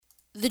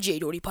The Jay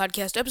Doherty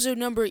Podcast, episode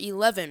number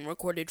 11,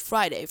 recorded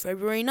Friday,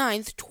 February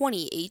 9th,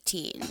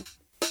 2018.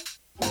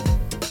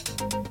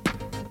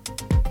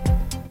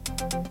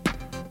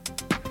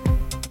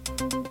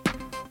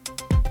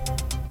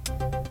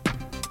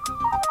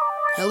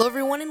 Hello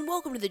everyone and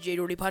welcome to the Jay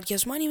Doherty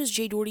Podcast. My name is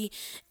Jay Doherty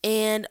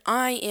and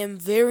I am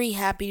very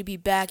happy to be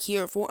back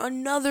here for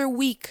another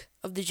week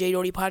of the Jay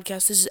Doherty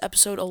Podcast. This is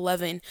episode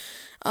 11.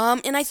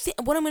 And I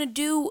think what I'm going to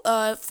do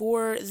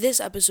for this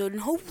episode,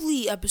 and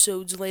hopefully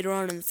episodes later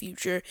on in the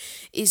future,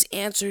 is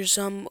answer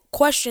some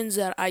questions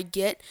that I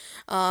get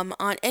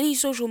on any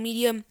social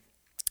media,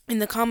 in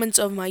the comments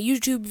of my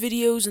YouTube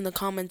videos, in the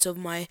comments of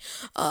my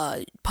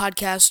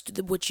podcast,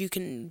 which you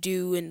can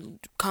do and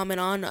comment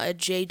on at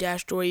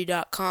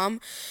j-doherty.com.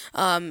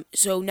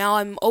 So now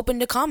I'm open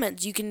to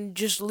comments. You can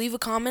just leave a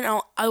comment.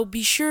 I'll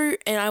be sure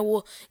and I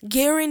will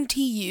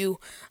guarantee you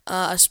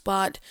a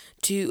spot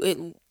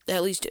to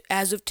at least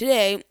as of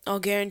today, I'll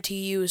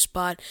guarantee you a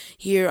spot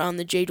here on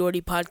the Jay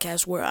Doherty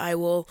Podcast where I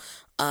will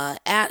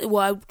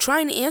I'm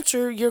trying to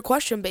answer your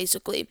question,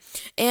 basically.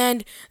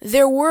 And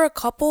there were a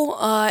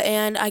couple,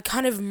 and I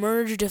kind of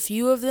merged a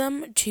few of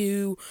them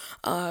to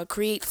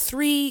create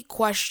 3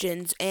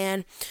 questions.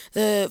 And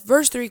the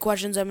first 3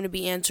 questions I'm going to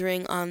be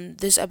answering on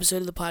this episode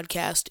of the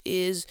podcast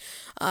is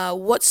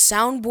what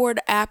soundboard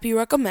app you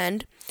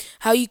recommend,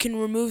 how you can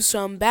remove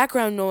some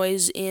background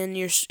noise in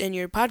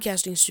your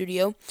podcasting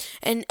studio,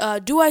 and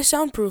do I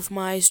soundproof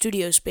my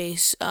studio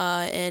space,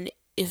 and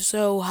if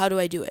so, how do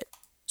I do it?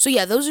 So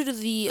yeah, those are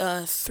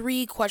the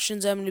 3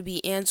 questions I'm going to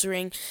be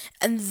answering,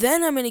 and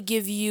then I'm going to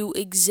give you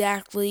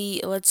exactly,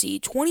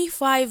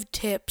 25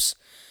 tips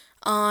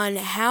on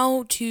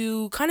how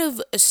to kind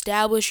of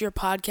establish your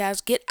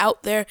podcast, get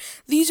out there.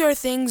 These are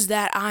things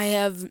that I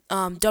have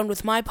done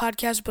with my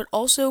podcast, but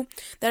also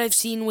that I've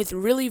seen with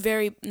really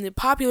very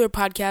popular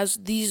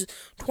podcasts. These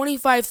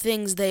 25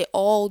 things they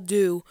all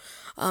do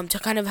to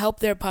kind of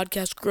help their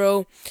podcast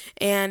grow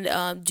and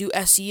do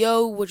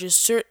SEO, which is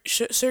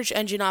search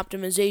engine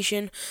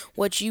optimization,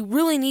 which you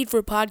really need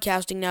for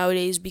podcasting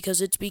nowadays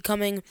because it's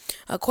becoming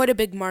quite a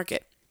big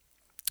market.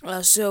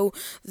 So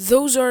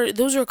those are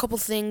a couple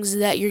things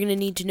that you're going to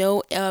need to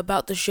know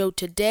about the show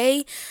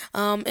today.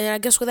 And I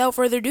guess without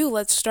further ado,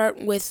 let's start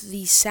with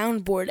the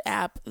Soundboard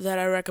app that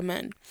I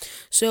recommend.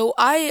 So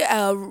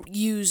I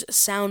use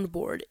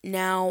Soundboard.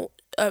 Now,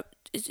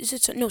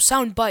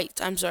 Soundbite.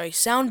 I'm sorry.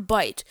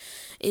 Soundbite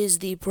is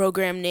the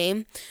program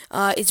name.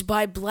 It's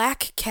by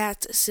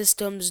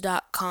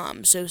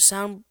blackcatsystems.com. So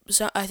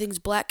I think it's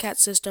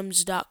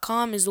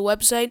blackcatsystems.com is the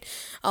website.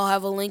 I'll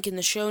have a link in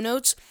the show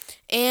notes.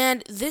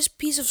 And this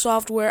piece of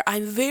software,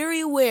 I'm very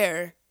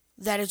aware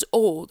that it's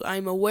old.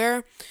 I'm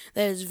aware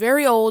that it's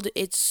very old.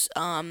 It's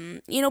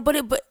but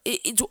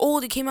it's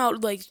old. It came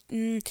out I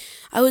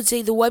would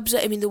say the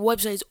website. The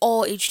website is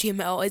all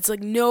HTML. It's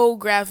like no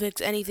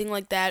graphics, anything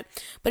like that.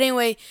 But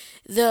anyway,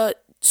 the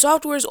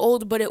software is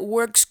old, but it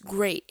works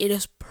great. It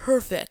is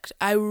perfect.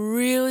 I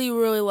really,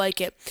 really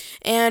like it,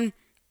 and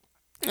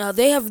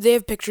they have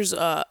pictures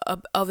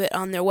of it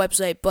on their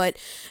website, but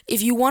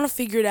if you want to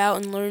figure it out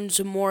and learn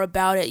some more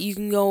about it, you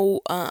can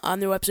go on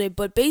their website.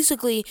 But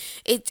basically,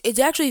 it's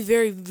actually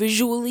very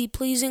visually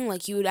pleasing.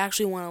 Like, you would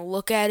actually want to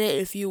look at it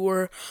if you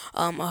were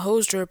a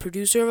host or a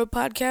producer of a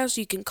podcast.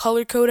 You can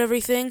color code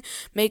everything,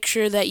 make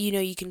sure that you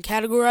can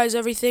categorize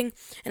everything,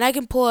 and I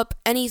can pull up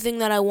anything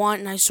that I want,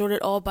 and I sort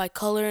it all by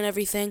color and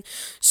everything.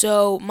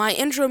 So my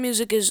intro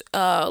music is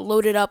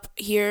loaded up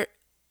here.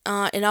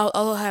 And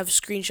I'll have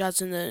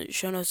screenshots in the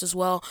show notes as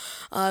well.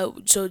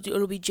 So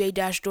it'll be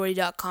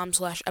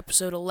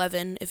j-doherty.com/episode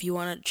 11 if you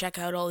want to check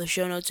out all the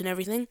show notes and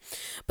everything.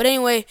 But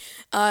anyway,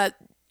 I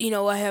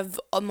have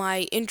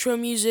my intro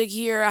music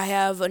here. I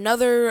have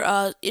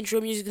another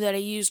intro music that I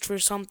used for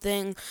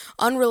something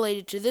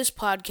unrelated to this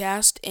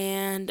podcast.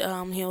 And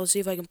let's see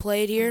if I can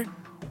play it here.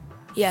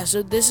 Yeah,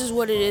 so this is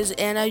what it is.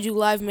 And I do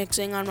live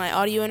mixing on my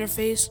audio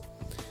interface,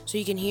 so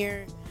you can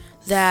hear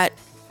that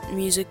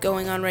music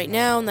going on right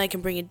now, and I can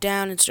bring it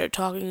down and start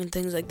talking and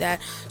things like that.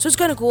 So it's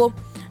kind of cool.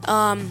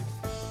 And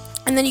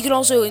then you can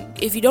also,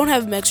 if you don't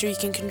have a mixer, you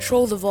can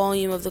control the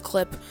volume of the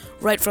clip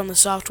right from the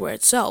software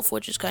itself,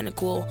 which is kind of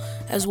cool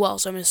as well.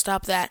 So I'm going to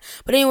stop that.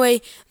 But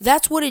anyway,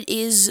 that's what it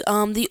is.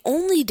 The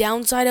only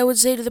downside I would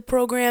say to the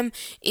program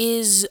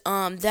is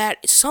that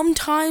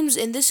sometimes,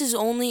 and this is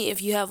only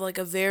if you have like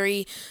a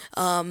very,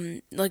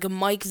 like a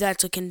mic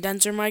that's a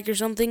condenser mic or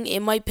something,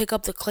 it might pick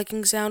up the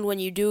clicking sound when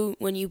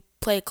you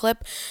play a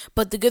clip.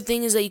 But the good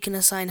thing is that you can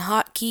assign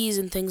hotkeys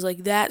and things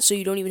like that, so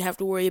you don't even have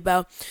to worry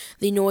about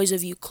the noise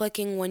of you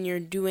clicking when you're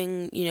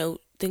doing,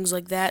 things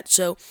like that.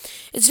 So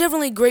it's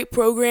definitely a great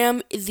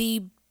program.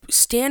 The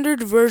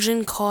standard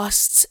version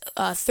costs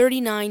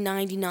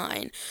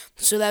 $39.99.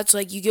 So that's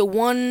like you get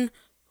one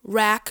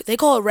rack. They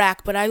call it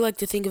rack, but I like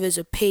to think of it as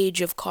a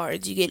page of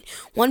cards. You get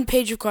one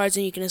page of cards,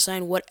 and you can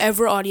assign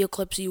whatever audio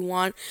clips you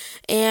want.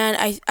 And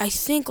I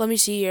think, let me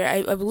see here,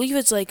 I believe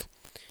it's like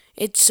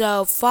It's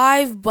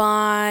 5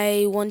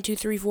 by 1, 2,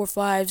 3, 4,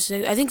 5,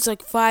 6. I think it's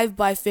like 5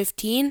 by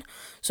 15.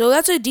 So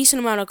that's a decent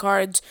amount of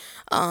cards,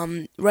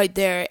 right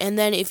there. And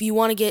then if you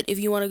want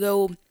to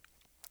go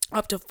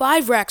up to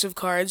 5 racks of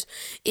cards,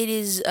 it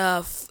is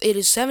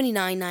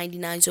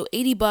 $79.99, so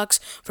 $80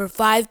 for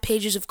 5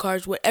 pages of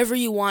cards, whatever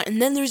you want.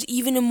 And then there's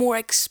even a more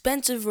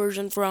expensive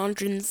version for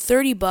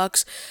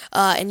 $130,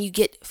 and you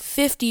get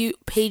 50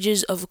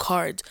 pages of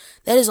cards.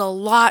 That is a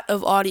lot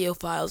of audio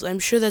files. I'm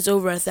sure that's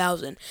over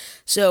 1,000.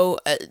 So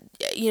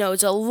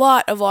it's a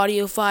lot of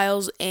audio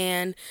files,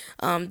 and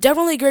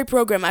definitely a great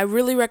program. I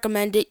really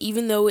recommend it,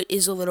 even though it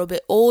is a little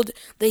bit old.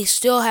 They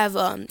still have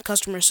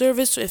customer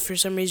service if for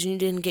some reason you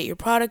didn't get your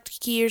product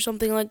key or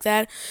something like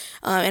that.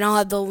 And I'll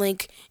have the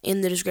link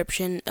in the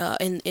description,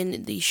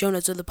 in the show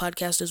notes of the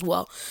podcast as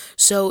well.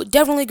 So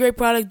definitely a great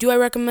product. Do I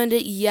recommend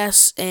it?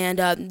 Yes. And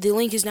the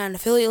link is not an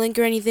affiliate link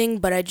or anything,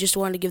 but I just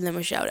wanted to give them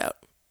a shout out.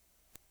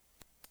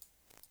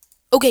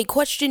 Okay,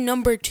 question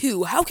number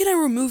 2. How can I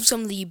remove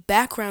some of the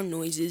background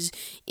noises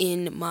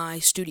in my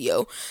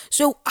studio?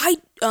 So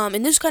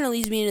and this kind of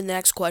leads me into the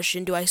next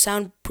question. Do I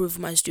soundproof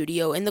my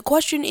studio? And the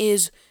question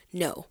is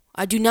no.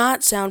 I do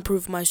not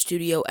soundproof my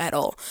studio at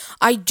all.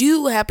 I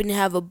do happen to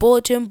have a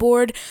bulletin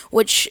board,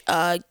 which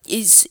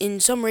is in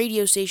some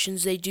radio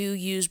stations they do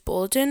use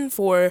bulletin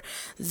for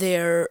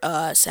their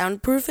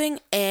soundproofing,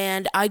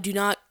 and I do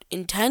not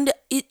intend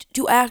it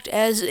to act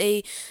as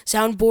a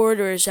soundboard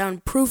or a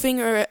soundproofing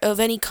or of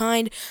any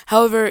kind.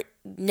 However,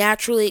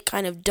 naturally it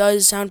kind of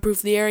does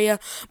soundproof the area,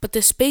 but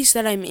the space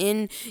that I'm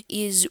in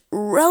is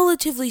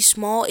relatively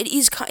small.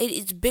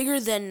 It's bigger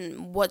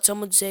than what some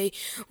would say,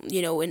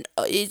 and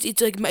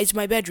it's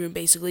my bedroom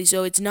basically.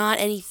 So it's not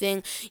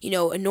anything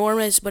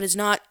enormous, but it's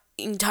not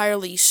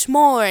entirely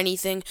small or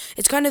anything.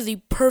 It's kind of the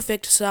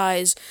perfect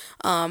size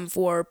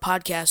for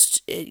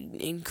podcasts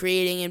in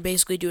creating and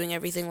basically doing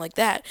everything like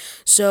that.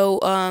 So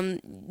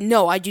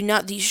no, I do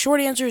not. The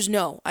short answer is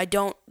no. I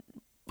don't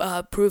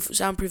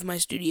soundproof my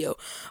studio,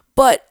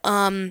 but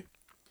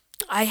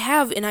I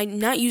have, and I'm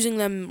not using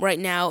them right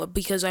now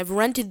because I've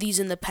rented these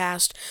in the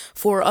past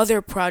for other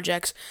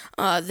projects.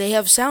 They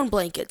have sound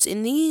blankets,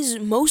 and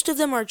most of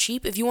them are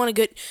cheap. If you want to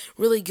get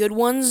really good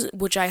ones,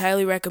 which I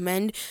highly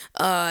recommend,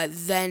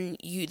 then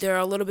they're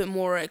a little bit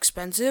more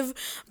expensive.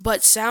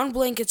 But sound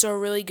blankets are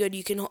really good.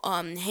 You can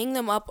hang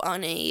them up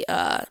on a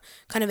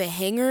kind of a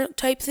hanger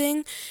type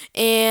thing,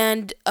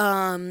 and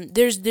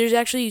there's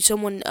actually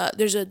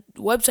there's a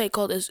website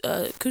called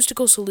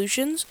Acoustical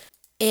Solutions.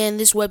 And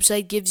this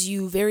website gives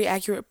you very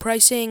accurate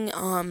pricing.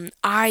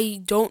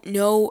 I don't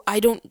know. I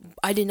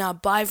did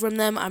not buy from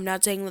them. I'm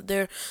not saying that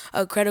they're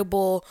a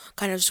credible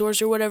kind of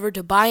source or whatever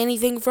to buy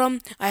anything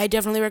from. I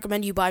definitely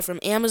recommend you buy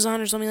from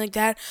Amazon or something like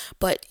that.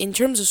 But in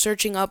terms of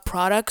searching up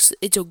products,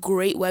 it's a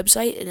great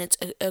website, and it's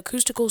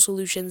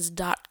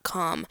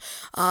acousticalsolutions.com.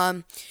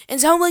 And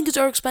sound blankets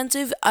are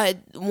expensive. If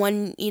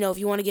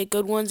you want to get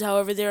good ones.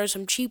 However, there are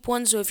some cheap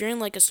ones. So if you're in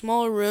like a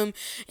smaller room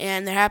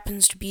and there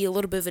happens to be a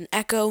little bit of an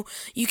echo,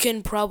 you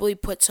can probably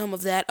put some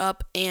of that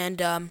up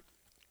and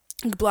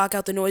block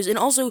out the noise. And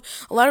also,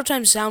 a lot of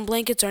times sound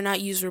blankets are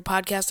not used for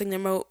podcasting.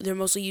 They're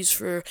mostly used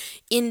for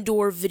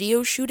indoor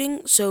video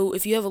shooting. So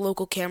if you have a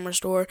local camera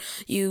store,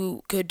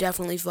 you could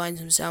definitely find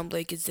some sound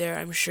blankets there,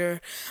 I'm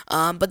sure.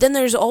 But then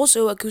there's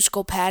also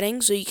acoustical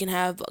padding, so you can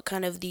have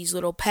kind of these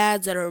little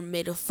pads that are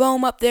made of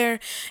foam up there,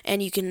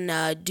 and you can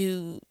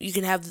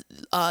have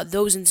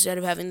those instead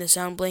of having the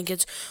sound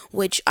blankets,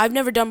 which I've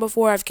never done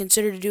before. I've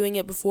considered doing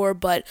it before,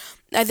 but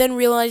I then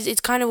realized it's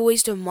kind of a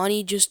waste of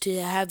money just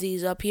to have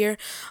these up here.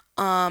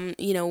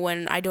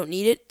 When I don't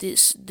need it.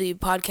 The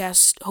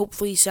podcast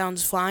hopefully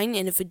sounds fine,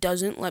 and if it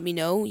doesn't, let me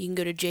know. You can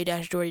go to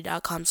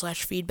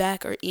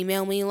j-doherty.com/feedback or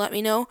email me and let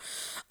me know.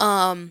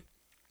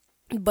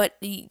 But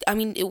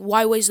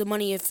why waste the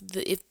money if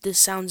this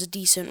sounds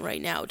decent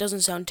right now? It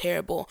doesn't sound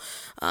terrible,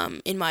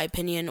 in my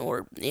opinion,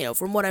 or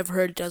from what I've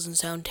heard, it doesn't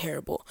sound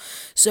terrible.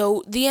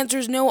 So the answer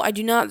is no. I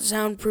do not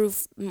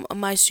soundproof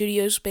my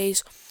studio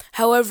space.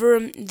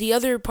 However, the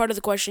other part of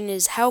the question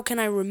is how can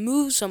I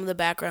remove some of the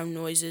background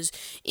noises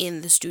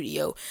in the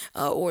studio,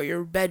 or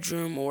your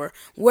bedroom, or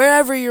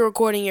wherever you're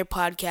recording your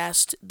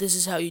podcast. This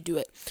is how you do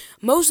it.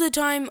 Most of the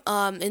time,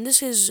 and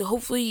this is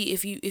hopefully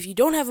if you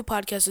don't have a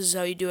podcast, this is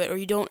how you do it, or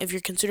if you're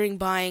considering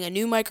buying a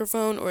new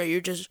microphone, or you're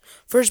just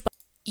first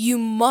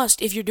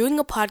if you're doing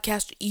a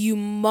podcast, you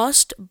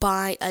must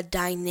buy a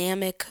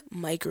dynamic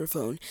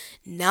microphone,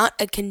 not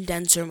a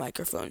condenser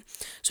microphone.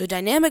 So a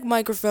dynamic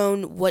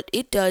microphone, what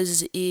it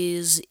does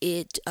is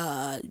it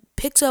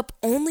picks up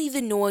only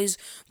the noise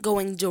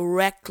going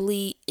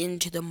directly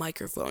into the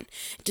microphone.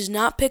 It does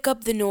not pick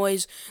up the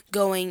noise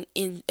going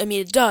in.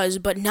 It does,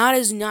 but not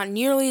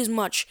nearly as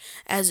much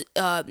as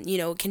a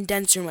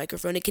condenser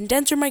microphone. A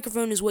condenser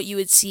microphone is what you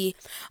would see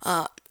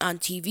on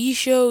TV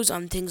shows,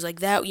 on things like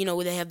that.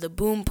 Where they have the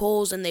boom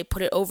poles and they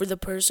put it over the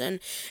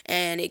person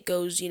and it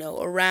goes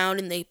around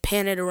and they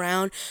pan it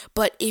around.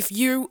 But if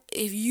you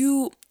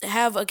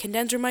have a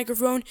condenser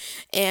microphone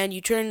and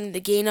you turn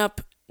the gain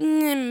up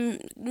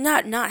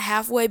not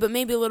halfway, but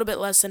maybe a little bit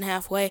less than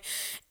halfway,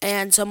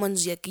 and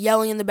someone's like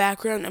yelling in the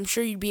background, I'm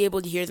sure you'd be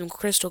able to hear them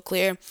crystal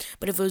clear.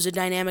 But if it was a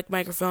dynamic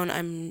microphone,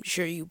 I'm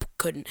sure you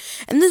couldn't.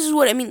 And this is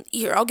what I mean.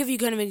 Here, I'll give you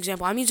kind of an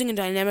example. I'm using a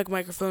dynamic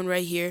microphone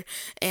right here,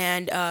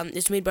 and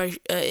it's made by.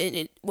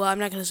 Well, I'm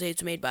not gonna say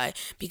it's made by,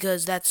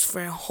 because that's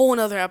for a whole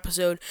another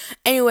episode.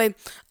 Anyway,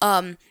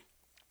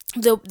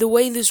 the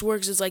way this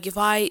works is like if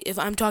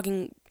I'm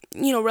talking,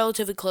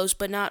 relatively close,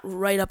 but not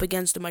right up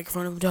against the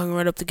microphone. If I'm talking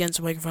right up against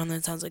the microphone, then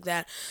it sounds like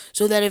that.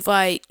 So that if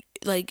I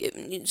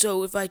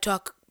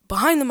talk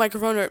behind the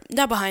microphone, or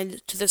not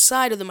behind, to the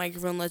side of the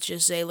microphone, let's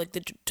just say, like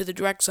to the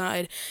direct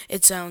side,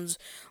 it sounds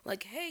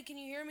like, hey, can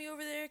you hear me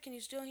over there? Can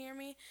you still hear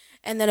me?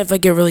 And then if I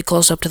get really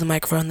close up to the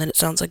microphone, then it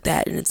sounds like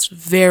that, and it's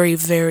very,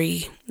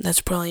 very,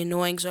 that's probably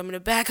annoying, so I'm going to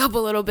back up a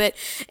little bit,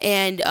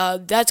 and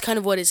that's kind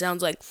of what it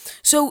sounds like.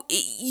 So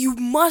you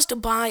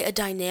must buy a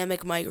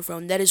dynamic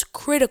microphone. That is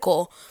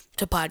critical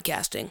to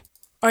podcasting.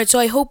 Alright, so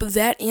I hope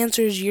that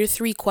answers your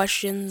 3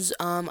 questions.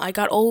 I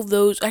got all of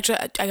those. Actually,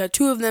 I got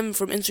 2 of them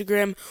from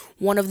Instagram,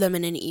 1 of them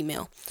in an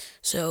email.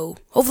 So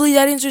hopefully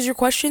that answers your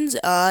questions.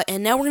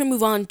 And now we're going to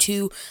move on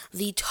to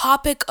the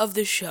topic of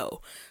the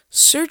show: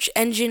 search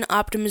engine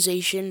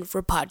optimization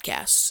for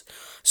podcasts.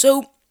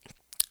 So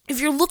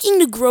if you're looking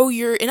to grow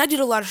and I did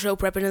a lot of show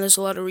prep into this,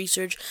 a lot of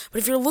research, but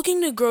if you're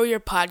looking to grow your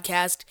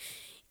podcast,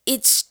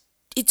 it's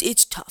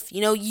tough.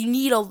 You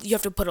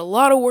have to put a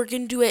lot of work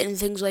into it and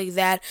things like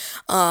that.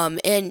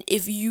 And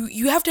if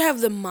you have to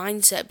have the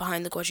mindset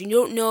behind the question. You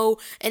don't know,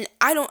 and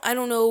I don't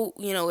know,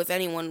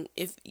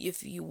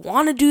 if you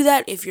want to do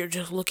that, if you're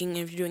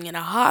doing it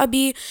a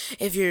hobby,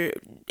 if you're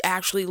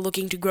actually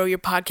looking to grow your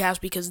podcast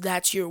because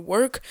that's your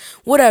work,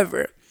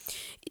 whatever.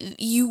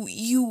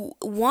 You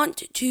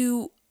want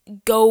to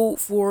go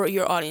for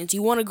your audience.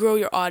 You want to grow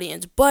your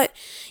audience, but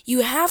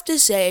you have to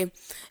say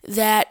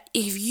that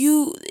if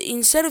you,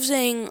 instead of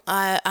saying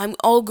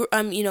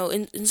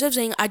instead of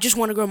saying I just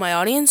want to grow my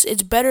audience,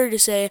 it's better to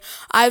say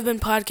I've been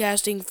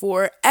podcasting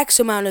for X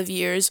amount of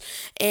years,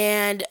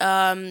 and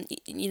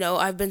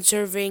I've been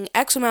serving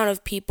X amount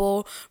of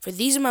people for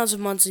these amounts of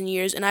months and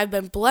years, and I've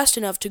been blessed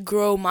enough to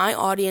grow my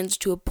audience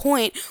to a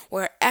point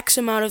where X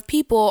amount of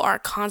people are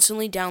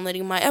constantly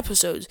downloading my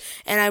episodes,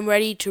 and I'm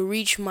ready to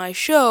reach my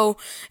show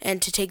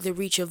and to take the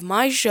reach of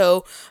my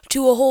show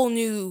to a whole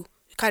new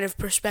kind of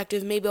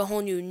perspective, maybe a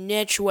whole new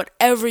niche,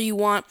 whatever you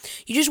want.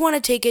 You just want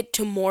to take it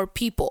to more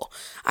people.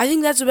 I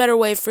think that's a better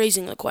way of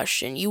phrasing the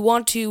question. You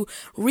want to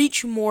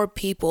reach more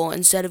people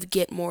instead of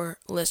get more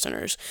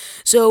listeners.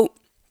 So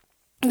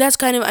that's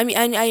kind of,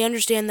 I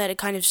understand that it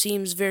kind of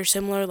seems very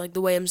similar, like the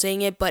way I'm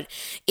saying it, but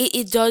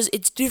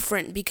it's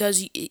different,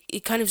 because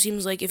it kind of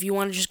seems like if you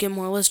want to just get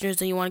more listeners,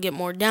 then you want to get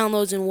more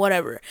downloads and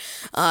whatever.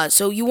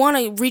 So you want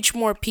to reach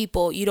more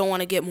people, you don't want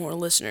to get more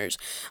listeners.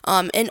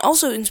 And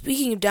also, in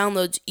speaking of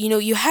downloads,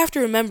 you have to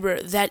remember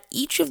that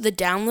each of the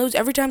downloads,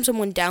 every time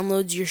someone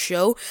downloads your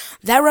show,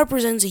 that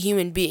represents a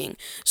human being.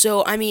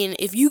 So,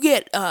 if you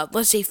get,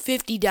 let's say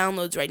 50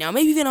 downloads right now,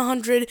 maybe even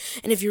 100,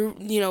 and if you're,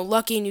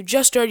 lucky and you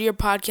just started your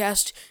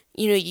podcast,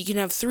 you can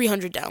have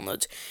 300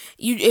 downloads.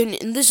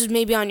 And this is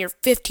maybe on your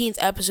 15th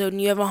episode and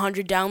you have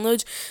 100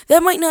 downloads.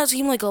 That might not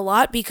seem like a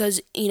lot,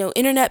 because,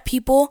 internet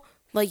people,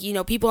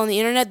 people on the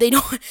internet, they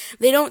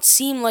don't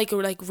seem like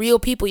real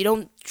people. You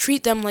don't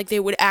treat them like they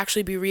would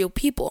actually be real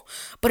people.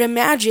 But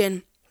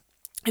imagine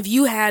if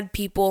you had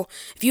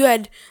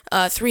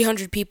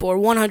 300 people or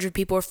 100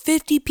 people or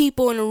 50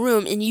 people in a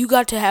room, and you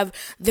got to have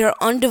their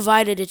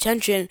undivided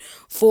attention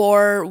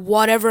for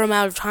whatever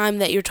amount of time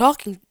that you're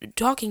talking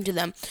to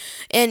them.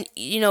 And,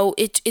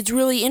 it's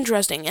really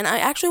interesting. And I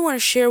actually want to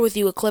share with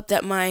you a clip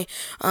that my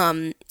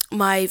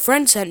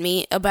friend sent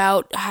me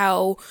about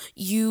how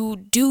you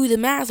do the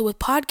math with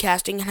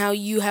podcasting, and how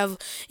you have,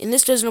 and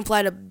this doesn't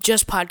apply to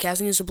just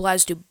podcasting, this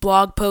applies to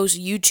blog posts,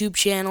 YouTube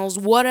channels,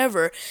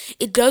 whatever.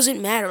 It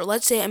doesn't matter.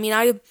 Let's say, I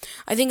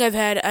think I've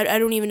had, I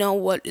don't even know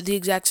what the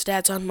exact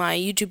stats on my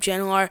YouTube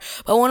channel are,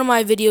 but one of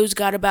my videos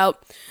got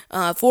about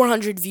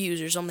 400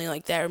 views or something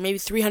like that, or maybe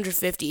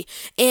 350,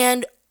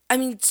 and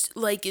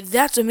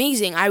that's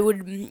amazing. I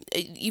would,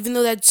 even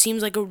though that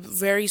seems like a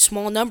very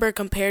small number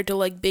compared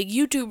to big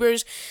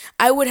YouTubers,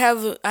 I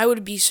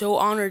would be so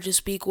honored to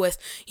speak with,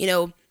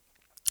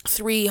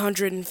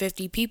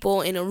 350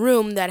 people in a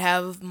room that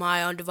have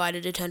my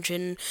undivided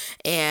attention,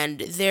 and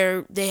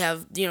they're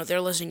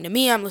listening to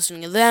me, I'm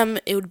listening to them.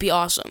 It would be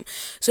awesome.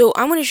 So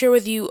I'm going to share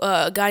with you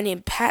a guy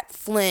named Pat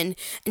Flynn,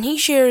 and he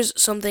shares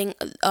something,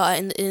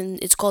 and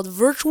it's called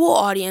virtual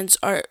audience.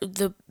 Are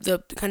the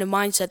kind of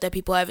mindset that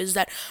people have is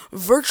that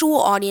virtual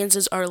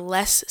audiences are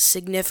less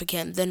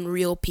significant than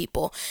real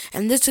people,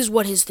 and this is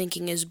what his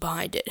thinking is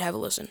behind it. Have a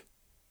listen.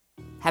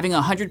 Having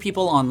 100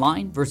 people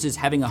online versus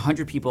having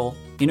 100 people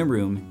in a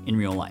room in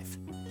real life.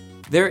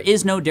 There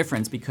is no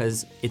difference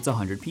because it's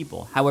 100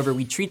 people. However,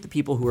 we treat the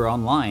people who are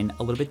online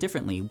a little bit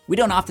differently. We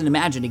don't often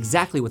imagine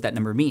exactly what that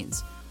number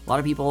means. A lot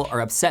of people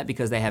are upset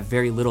because they have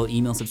very little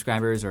email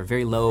subscribers or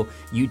very low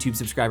YouTube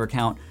subscriber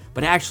count.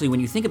 But actually, when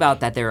you think about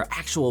that, there are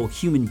actual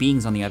human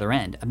beings on the other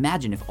end.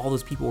 Imagine if all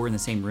those people were in the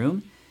same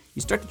room.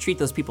 you start to treat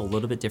those people a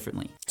little bit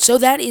differently. So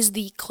that is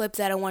the clip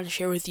that I want to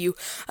share with you.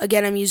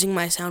 Again, I'm using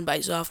my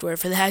soundbite software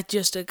for that,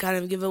 just to kind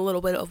of give a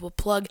little bit of a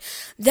plug.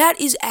 That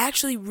is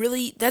actually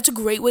that's a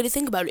great way to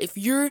think about it. If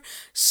you're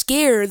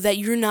scared that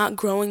you're not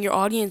growing your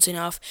audience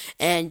enough,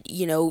 and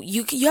you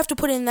have to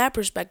put it in that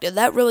perspective.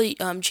 That really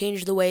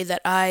changed the way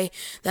that my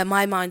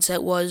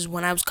mindset was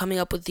when I was coming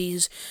up with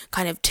these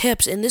kind of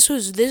tips. And this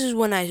is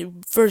when I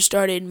first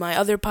started my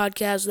other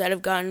podcasts that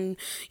have gotten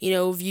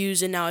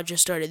views, and now I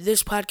just started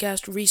this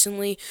podcast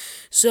recently.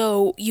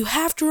 So you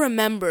have to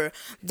remember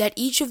that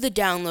each of the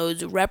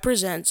downloads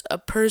represents a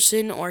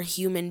person or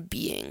human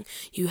being.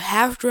 You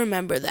have to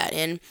remember that.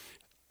 And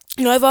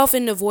I've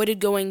often avoided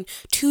going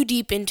too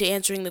deep into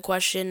answering the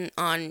question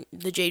on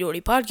the Jay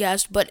Doherty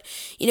podcast, but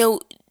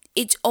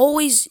it's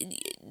always,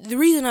 the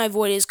reason I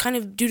avoid it is kind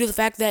of due to the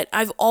fact that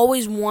I've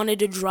always wanted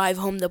to drive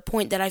home the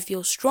point that I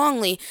feel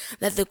strongly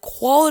that the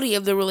quality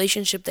of the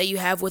relationship that you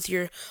have with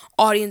your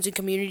audience and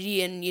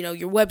community and,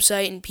 your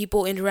website and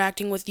people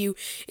interacting with you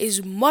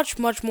is much,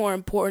 much more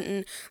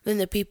important than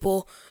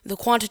the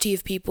quantity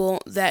of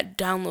people that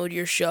download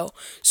your show.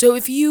 So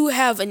if you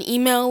have an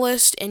email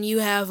list and you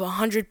have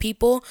 100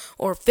 people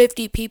or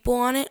 50 people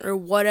on it or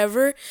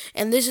whatever,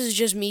 and this is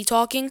just me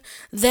talking,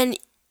 then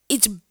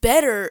it's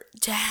better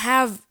to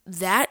have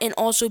that and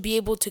also be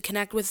able to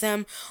connect with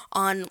them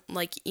on,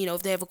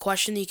 if they have a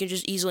question that you can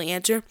just easily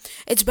answer.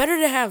 It's better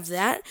to have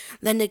that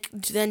than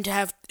to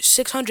have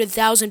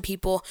 600,000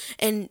 people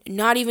and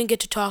not even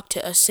get to talk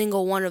to a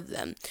single one of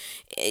them.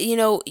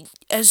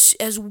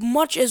 As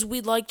much as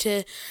we'd like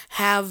to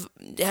have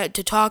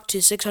to talk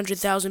to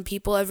 600,000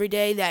 people every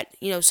day that,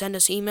 send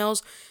us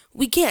emails,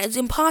 we can't. It's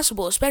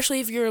impossible,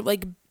 especially if you're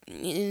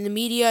in the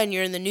media and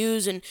you're in the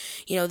news and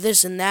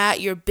this and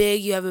that, you're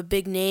big, you have a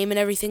big name and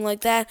everything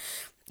like that.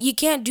 You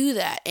can't do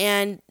that,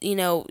 and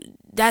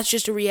that's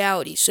just a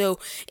reality. So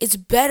it's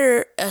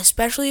better,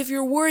 especially if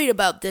you're worried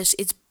about this,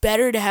 it's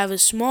better to have a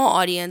small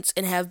audience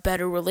and have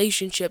better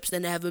relationships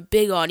than to have a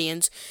big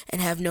audience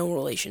and have no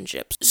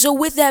relationships. So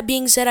with that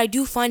being said, I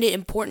do find it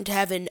important to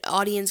have an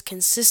audience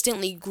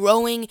consistently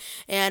growing,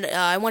 and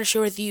I want to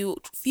share with you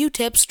a few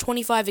tips,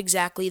 25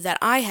 exactly, that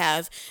I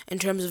have in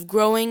terms of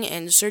growing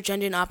and search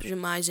engine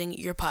optimizing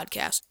your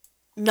podcast.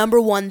 Number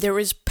 1, there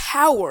is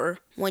power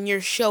when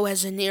your show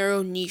has a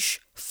narrow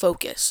niche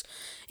focus.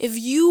 If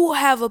you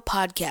have a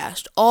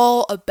podcast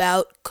all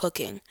about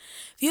cooking,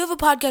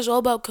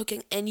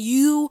 and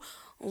you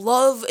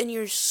love and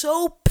you're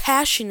so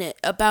passionate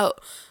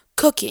about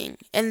cooking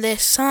and the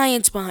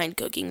science behind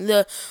cooking,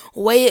 the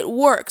way it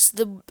works,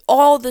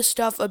 all the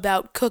stuff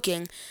about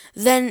cooking,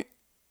 then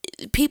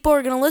people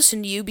are going to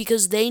listen to you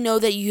because they know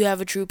that you have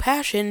a true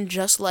passion,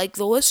 just like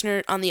the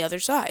listener on the other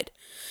side.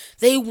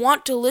 They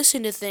want to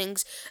listen to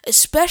things,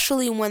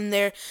 especially when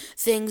they're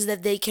things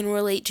that they can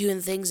relate to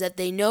and things that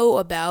they know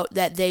about,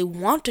 that they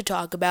want to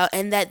talk about,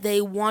 and that they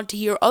want to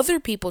hear other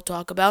people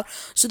talk about,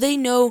 so they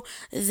know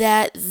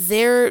that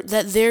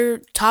their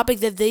topic,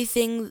 that they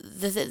think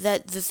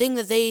that the thing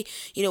that they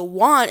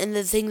want and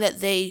the thing that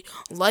they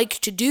like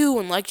to do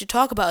and like to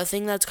talk about, the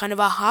thing that's kind of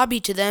a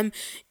hobby to them,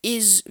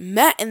 is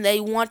met, and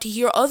they want to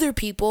hear other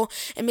people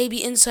and maybe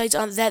insights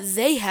on that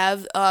they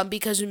have,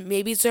 because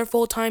maybe it's their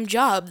full-time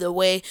job, the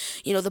way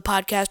the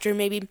podcaster,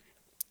 maybe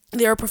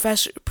they're a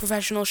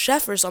professional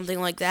chef or something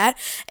like that,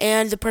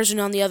 and the person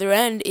on the other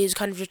end is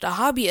kind of just a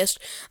hobbyist.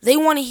 They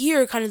want to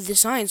hear kind of the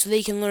science so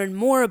they can learn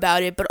more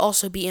about it, but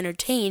also be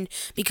entertained,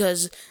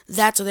 because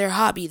that's their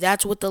hobby.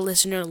 That's what the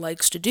listener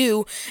likes to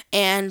do,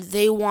 and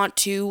they want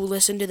to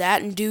listen to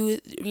that and do,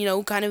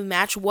 kind of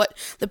match what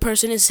the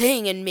person is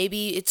saying, and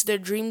maybe it's their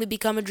dream to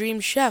become a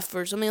dream chef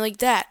or something like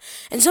that.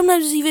 And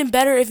sometimes it's even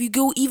better if you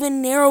go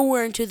even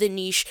narrower into the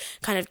niche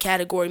kind of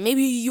category.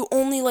 Maybe you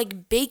only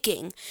like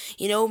baking,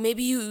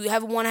 maybe you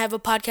want to have a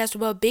podcast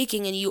about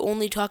baking and you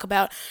only talk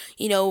about,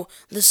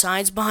 the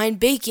science behind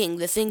baking,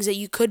 the things that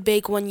you could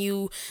bake when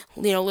you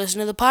listen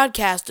to the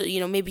podcast,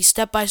 maybe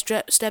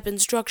step-by-step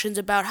instructions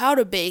about how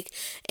to bake,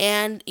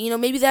 and,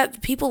 maybe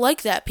that people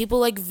like that. People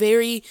like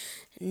very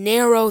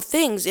narrow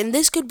things, and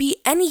this could be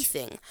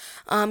anything,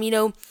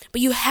 but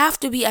you have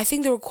to be, I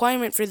think the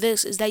requirement for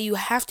this is that you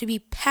have to be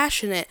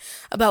passionate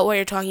about what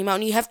you're talking about,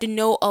 and you have to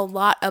know a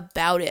lot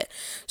about it.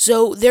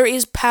 So there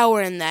is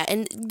power in that,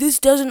 and this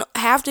doesn't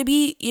have to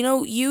be,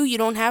 you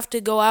don't have to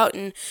go out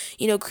and,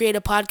 create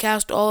a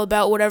podcast all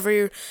about whatever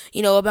you're,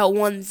 about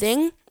one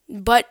thing.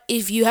 But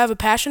if you have a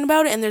passion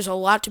about it and there's a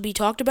lot to be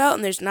talked about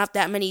and there's not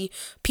that many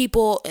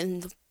people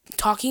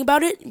talking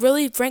about it,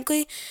 really,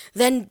 frankly,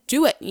 then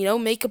do it.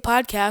 Make a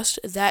podcast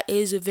that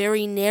is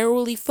very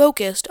narrowly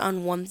focused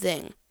on one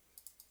thing.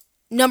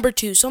 Number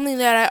 2, something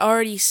that I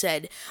already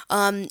said,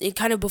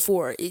 kind of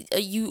before,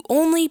 you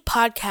only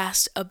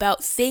podcast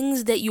about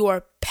things that you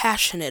are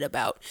passionate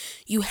about.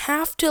 You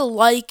have to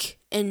like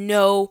and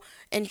know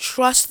and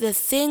trust the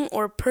thing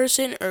or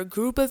person or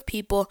group of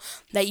people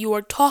that you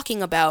are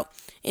talking about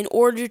in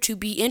order to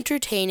be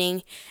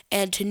entertaining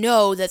and to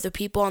know that the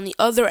people on the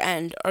other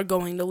end are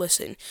going to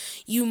listen.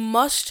 You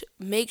must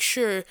make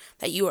sure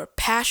that you are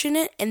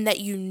passionate and that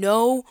you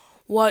know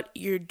what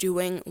you're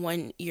doing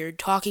when you're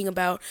talking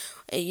about,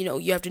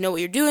 you have to know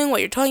what you're doing,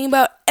 what you're talking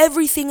about,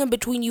 everything in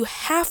between. You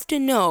have to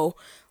know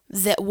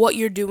that what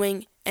you're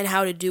doing and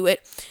how to do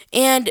it,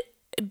 and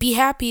be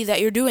happy that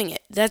you're doing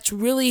it. That's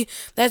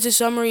a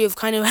summary of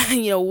kind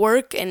of,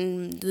 work,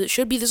 and it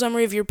should be the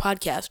summary of your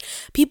podcast.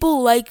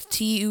 People like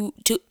to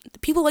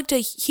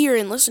hear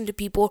and listen to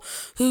people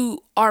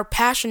who are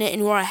passionate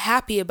and who are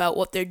happy about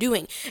what they're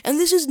doing. And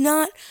this is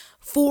not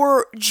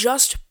for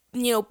just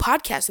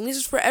podcasting. This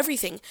is for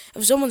everything.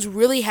 If someone's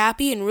really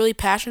happy and really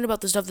passionate about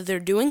the stuff that they're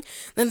doing,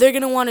 then they're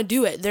going to want to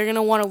do it. They're going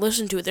to want to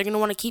listen to it. They're going to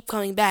want to keep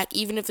coming back,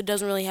 even if it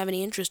doesn't really have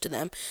any interest to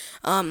them.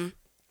 And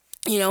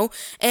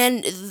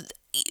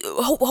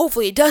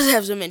hopefully it does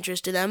have some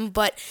interest to them,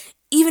 but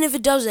even if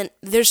it doesn't,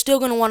 they're still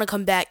going to want to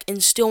come back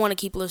and still want to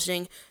keep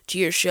listening to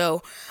your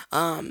show.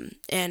 And,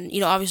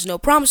 obviously no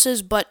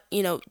promises, but,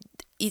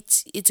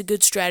 it's a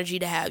good strategy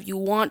to have. You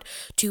want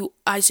to,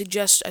 I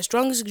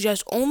strongly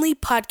suggest only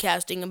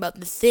podcasting about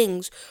the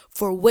things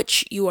for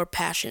which you are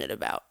passionate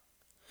about.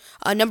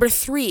 Number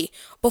 3,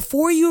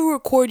 before you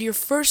record your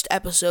first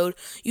episode,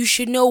 you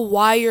should know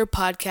why you're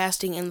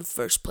podcasting in the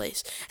first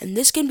place. And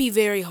this can be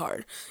very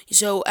hard.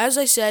 So, as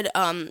I said,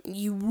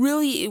 you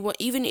really,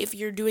 even if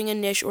you're doing a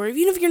niche, or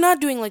even if you're not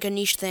doing like a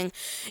niche thing,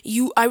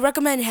 I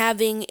recommend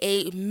having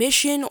a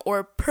mission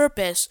or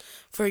purpose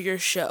for your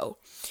show.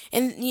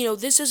 And,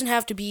 this doesn't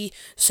have to be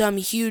some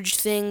huge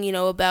thing,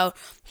 about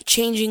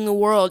changing the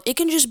world. It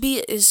can just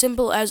be as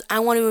simple as, I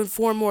want to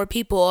inform more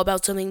people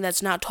about something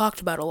that's not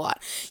talked about a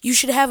lot. You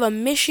should have a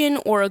mission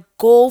or a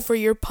goal for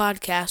your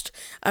podcast,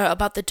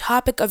 about the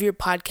topic of your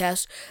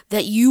podcast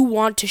that you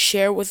want to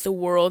share with the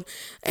world.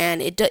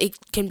 And it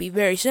can be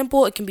very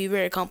simple. It can be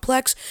very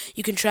complex.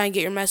 You can try and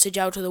get your message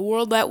out to the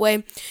world that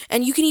way.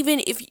 And you can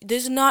even, if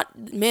this is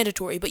not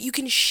mandatory, but you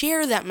can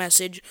share that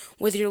message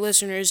with your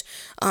listeners.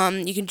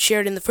 You can share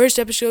it in the first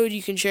episode,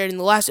 you can share it in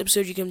the last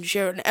episode, you can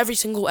share it in every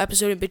single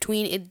episode in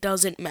between. It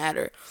doesn't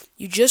matter.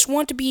 You just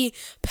want to be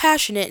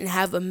passionate and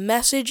have a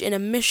message and a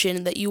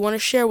mission that you want to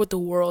share with the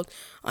world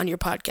on your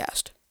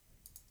podcast.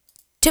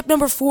 Tip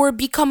number 4,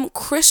 become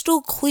crystal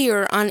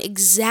clear on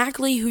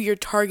exactly who your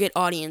target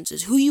audience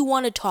is, who you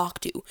want to talk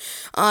to.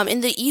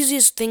 And the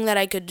easiest thing that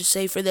I could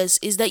say for this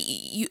is that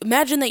you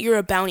imagine that you're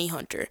a bounty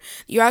hunter.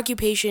 Your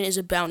occupation is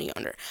a bounty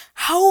hunter.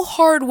 How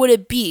hard would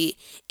it be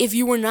if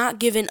you were not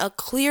given a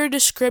clear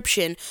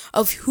description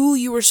of who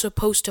you were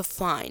supposed to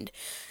find?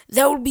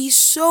 That would be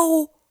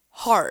so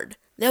hard.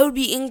 That would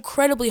be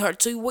incredibly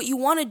hard. So what you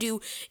want to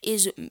do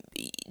is,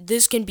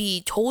 this can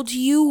be told to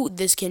you,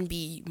 this can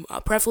be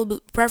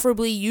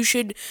preferably you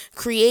should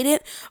create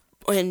it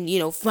and,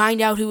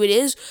 find out who it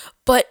is,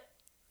 but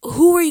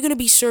who are you going to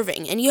be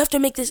serving? And you have to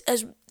make this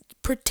as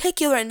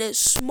particular and as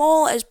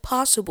small as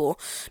possible,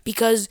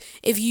 because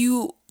if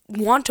you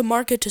want to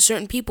market to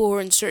certain people who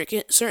are in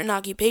certain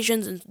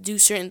occupations and do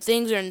certain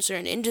things or in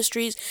certain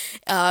industries,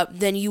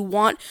 then you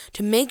want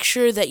to make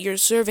sure that you're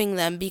serving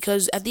them,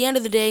 because at the end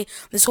of the day,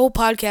 this whole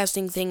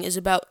podcasting thing is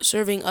about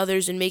serving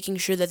others and making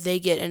sure that they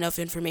get enough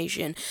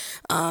information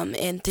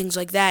and things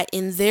like that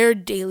in their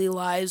daily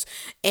lives,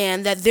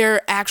 and that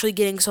they're actually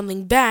getting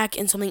something back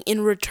and something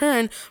in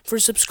return for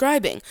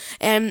subscribing.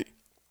 And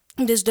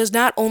this does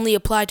not only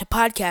apply to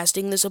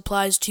podcasting. This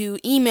applies to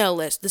email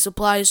lists. This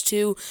applies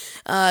to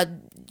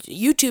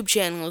YouTube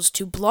channels,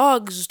 to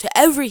blogs, to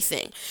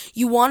everything.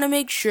 You want to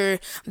make sure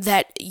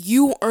that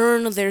you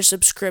earn their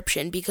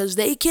subscription, because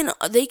they can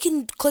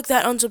click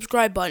that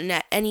unsubscribe button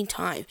at any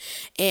time.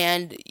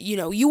 And,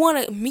 you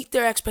want to meet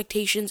their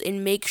expectations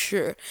and make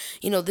sure,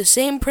 the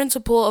same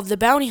principle of the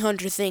bounty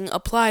hunter thing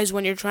applies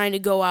when you're trying to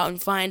go out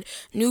and find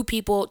new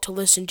people to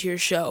listen to your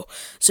show.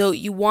 So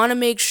you want to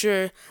make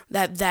sure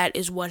that that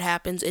is what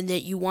happens, and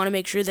that you want to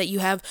make sure that you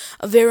have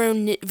a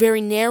very,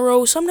 very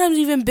narrow, sometimes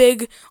even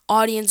big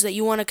audience that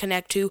you want to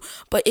connect to,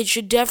 but it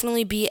should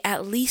definitely be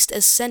at least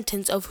a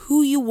sentence of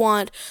who you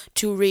want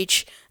to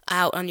reach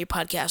out on your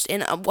podcast.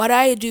 And what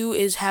I do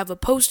is have a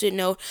post-it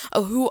note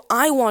of who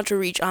I want to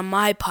reach on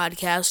my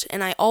podcast,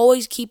 and I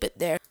always keep it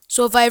there.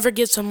 So if I ever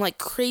get some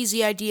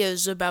crazy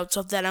ideas about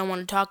stuff that I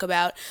want to talk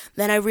about,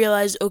 then I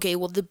realize, okay,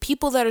 well, the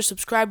people that are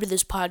subscribed to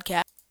this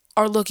podcast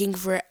are looking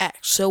for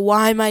X. So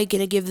why am I going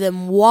to give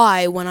them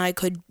Y when I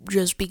could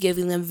just be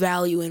giving them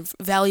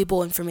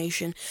valuable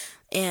information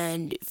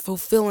and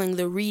fulfilling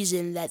the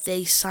reason that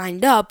they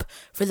signed up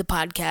for the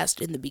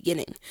podcast in the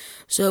beginning?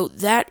 So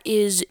that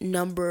is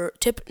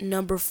tip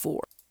number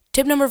 4.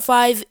 Tip number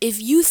 5,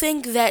 if you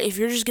think that if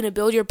you're just going to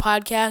build your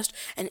podcast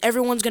and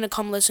everyone's going to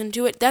come listen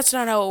to it, that's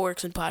not how it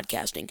works in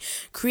podcasting.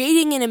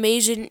 Creating an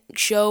amazing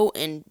show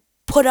and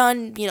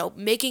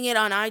making it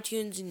on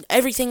iTunes and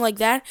everything like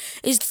that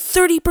is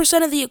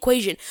 30% of the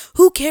equation.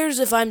 Who cares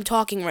if I'm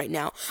talking right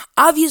now?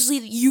 Obviously,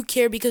 you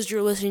care because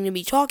you're listening to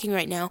me talking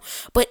right now,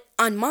 but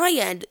on my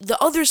end, the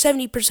other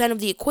 70% of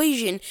the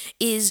equation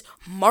is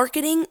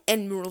marketing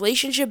and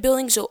relationship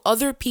building, so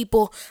other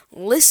people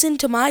listen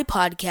to my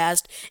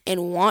podcast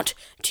and want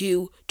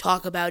to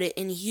talk about it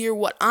and hear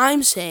what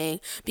I'm saying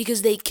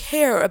because they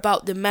care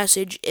about the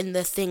message and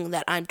the thing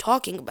that I'm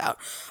talking about.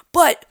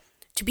 But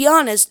to be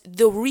honest,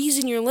 the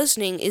reason you're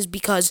listening is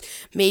because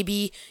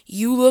maybe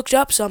you looked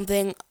up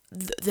something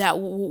that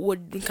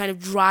would kind of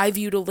drive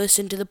you to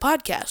listen to the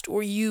podcast,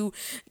 or you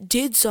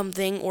did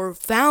something or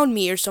found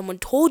me or someone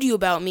told you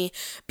about me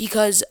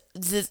because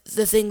the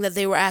thing that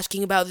they were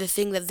asking about, the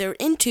thing that they're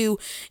into,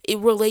 it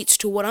relates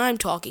to what I'm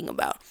talking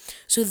about.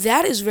 So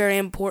that is very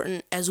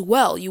important as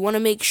well. You want to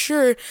make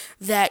sure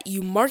that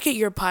you market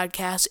your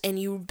podcast and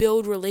you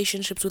build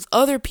relationships with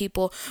other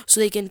people so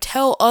they can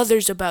tell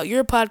others about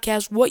your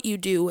podcast, what you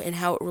do, and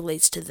how it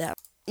relates to them.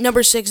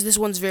 Number 6, this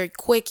one's very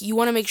quick. You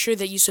want to make sure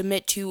that you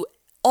submit to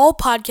all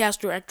podcast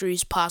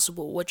directories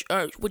possible, which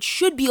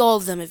should be all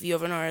of them if you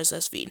have an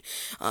RSS feed.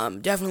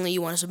 Definitely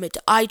you want to submit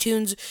to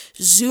iTunes.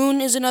 Zune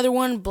is another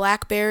one.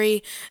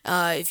 BlackBerry,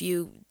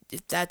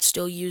 if that's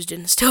still used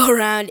and still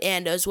around,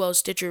 and as well as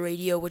Stitcher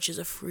Radio, which is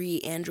a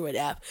free Android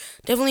app.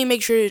 Definitely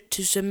make sure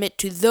to submit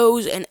to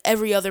those and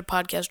every other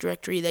podcast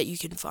directory that you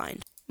can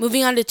find.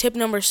 Moving on to tip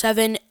number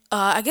 7,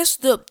 I guess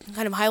the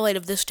kind of highlight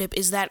of this tip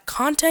is that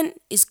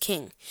content is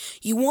king.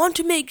 You want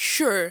to make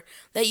sure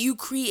that you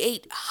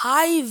create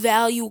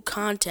high-value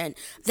content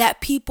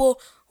that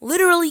people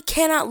literally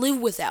cannot live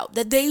without.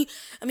 They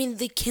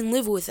can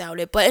live without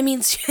it, but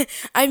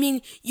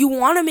you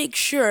want to make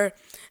sure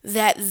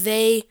that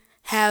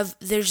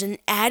there's an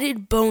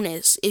added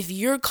bonus if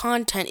your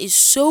content is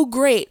so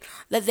great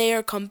that they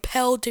are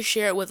compelled to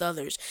share it with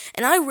others.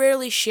 And I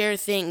rarely share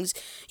things,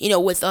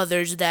 with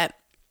others that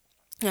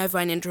I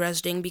find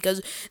interesting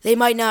because they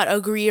might not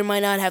agree or might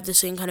not have the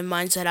same kind of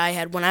mindset I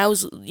had when I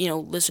was,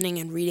 listening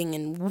and reading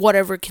and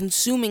whatever,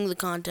 consuming the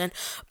content.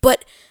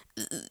 But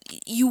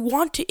you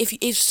want to,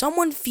 if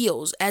someone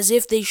feels as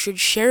if they should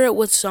share it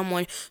with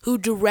someone who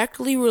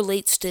directly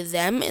relates to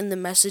them and the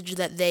message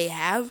that they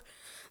have,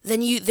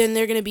 then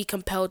they're going to be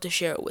compelled to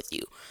share it with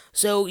you.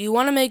 So you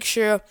want to make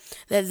sure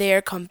that they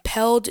are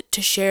compelled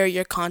to share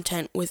your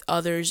content with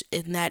others,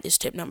 and that is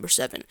tip number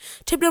 7.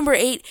 Tip number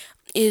 8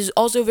 is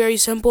also very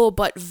simple,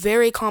 but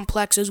very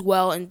complex as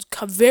well, and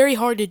very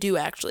hard to do,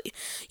 actually.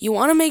 You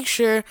want to make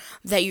sure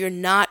that you're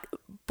not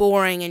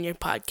boring in your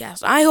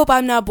podcast. I hope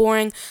I'm not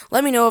boring.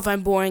 Let me know if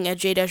I'm boring at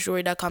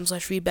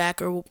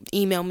j-jory.com/feedback, or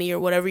email me, or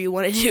whatever you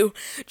want to do.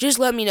 Just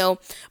let me know.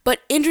 But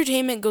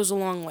entertainment goes a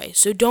long way,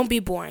 so don't be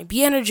boring.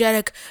 Be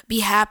energetic.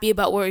 Be happy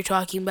about what you're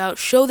talking about.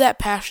 Show that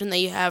passion that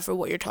you have for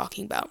what you're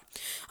talking about.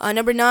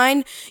 Number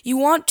 9, you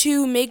want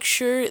to make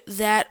sure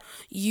that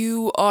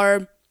you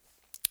are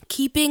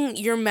keeping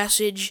your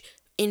message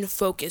in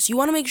focus. You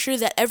want to make sure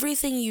that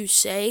everything you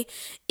say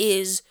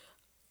is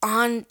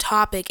on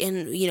topic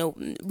and,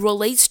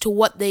 relates to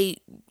what they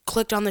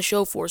clicked on the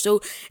show for. So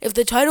if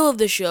the title of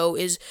the show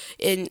is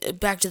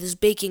back to this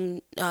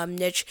baking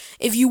niche,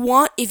 let's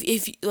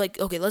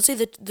say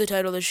the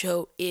title of the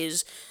show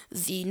is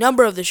the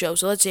number of the show.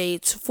 So let's say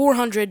it's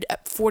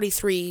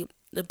 443,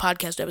 the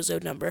podcast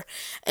episode number.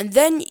 And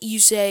then you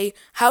say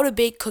how to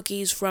bake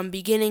cookies from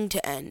beginning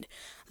to end.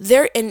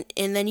 And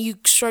then you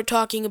start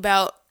talking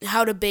about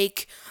how to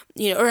bake,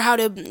 or how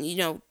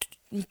to,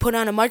 put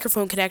on a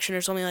microphone connection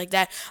or something like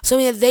that,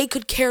 something that they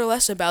could care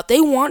less about.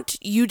 They want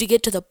you to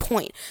get to the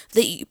point.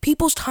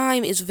 People's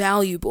time is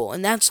valuable,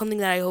 and that's something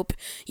that I hope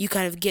you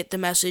kind of get the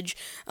message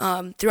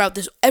throughout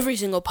every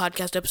single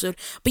podcast episode.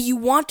 But you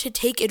want to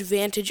take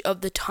advantage of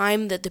the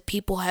time that the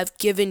people have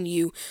given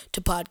you to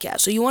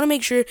podcast. So you want to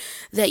make sure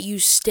that you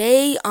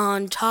stay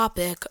on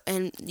topic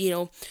and,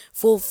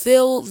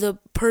 fulfill the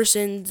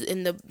person's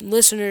and the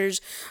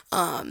listeners'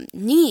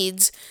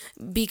 needs,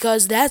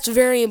 because that's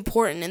very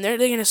important, and they're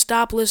going to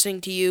stop listening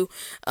to you,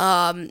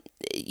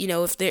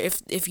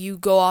 if you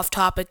go off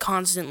topic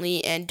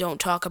constantly and don't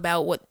talk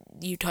about what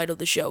you titled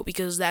the show,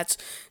 because that's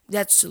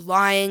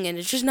lying and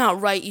it's just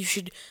not right. You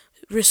should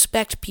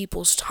respect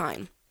people's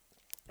time.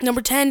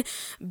 Number 10,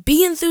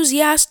 be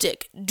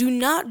enthusiastic.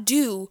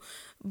 You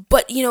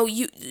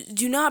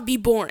do not be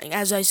boring,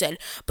 as I said,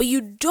 but you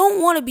don't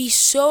want to be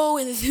so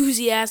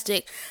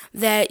enthusiastic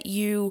that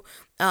you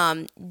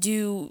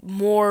do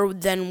more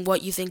than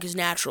what you think is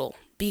natural.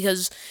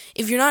 Because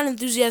if you're not an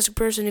enthusiastic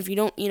person, if you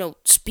don't,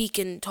 speak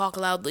and talk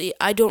loudly,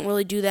 I don't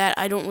really do that.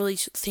 I don't really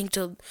think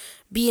to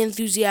be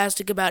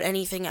enthusiastic about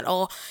anything at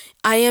all.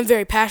 I am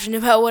very passionate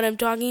about what I'm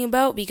talking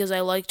about because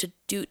I like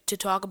to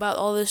talk about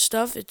all this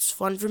stuff. It's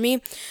fun for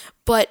me,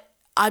 but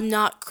I'm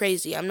not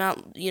crazy. I'm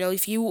not,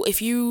 if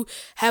you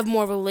have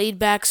more of a laid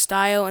back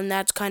style and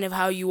that's kind of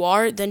how you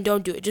are, then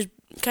don't do it. Just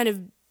kind of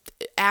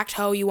act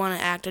how you want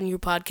to act on your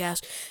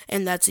podcast,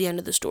 and that's the end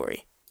of the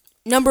story.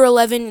 Number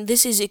 11,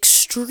 this is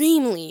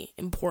extremely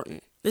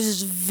important. This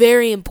is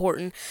very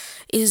important,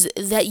 is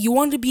that you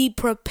want to be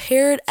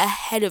prepared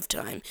ahead of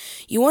time.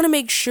 You want to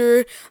make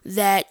sure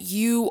that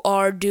you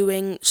are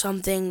doing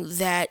something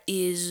that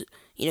is,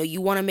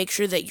 you want to make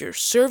sure that you're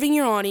serving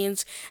your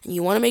audience, and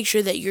you want to make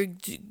sure that you're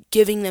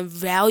giving them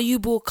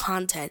valuable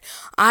content.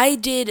 I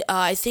did,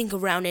 I think,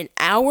 around an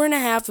hour and a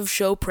half of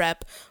show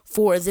prep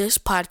for this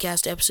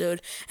podcast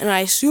episode, and I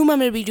assume I'm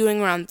going to be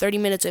doing around 30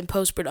 minutes in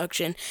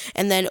post-production,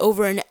 and then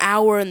over an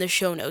hour in the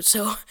show notes.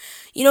 So,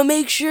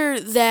 make sure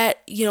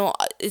that,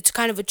 it's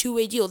kind of a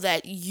two-way deal,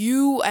 that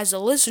you as a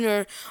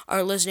listener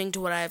are listening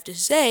to what I have to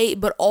say,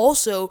 but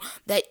also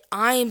that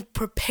I'm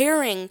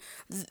preparing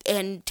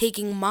and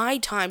taking my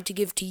time to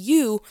give to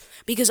you,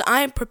 because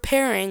I'm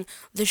preparing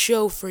the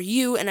show for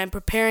you, and I'm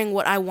preparing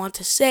what I want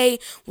to say,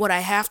 what I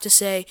have to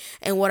say,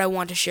 and what I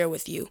want to share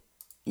with you.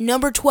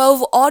 Number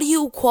 12,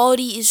 audio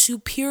quality is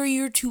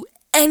superior to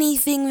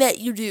anything that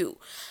you do.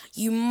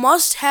 You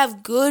must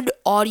have good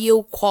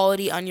audio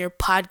quality on your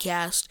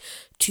podcast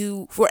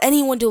for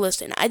anyone to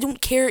listen. I don't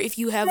care if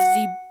you have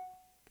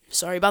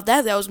sorry about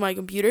that. That was my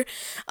computer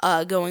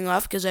going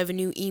off because I have a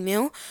new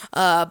email.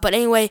 But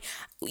anyway,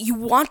 you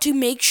want to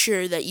make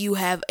sure that you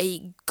have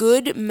a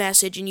good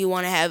message and you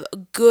want to have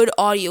good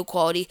audio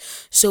quality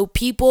so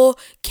people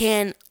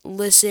can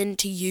listen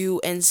to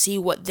you and see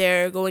what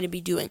they're going to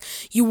be doing.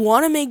 You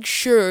want to make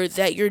sure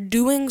that you're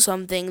doing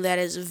something that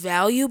is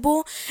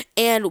valuable,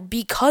 and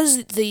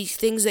because the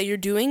things that you're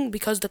doing,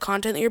 because the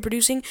content that you're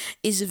producing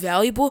is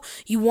valuable,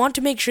 you want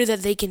to make sure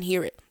that they can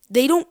hear it.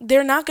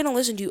 They're not going to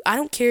listen to you. I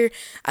don't care.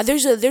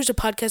 There's a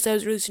podcast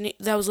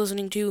that I was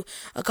listening to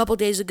a couple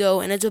days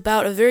ago, and it's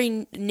about a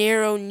very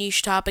narrow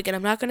niche topic, and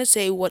I'm not going to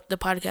say what the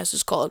podcast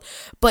is called,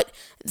 but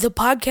the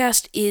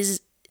podcast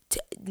is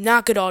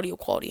not good audio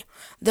quality.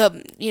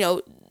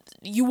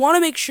 You want to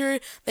make sure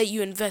that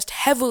you invest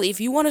heavily. If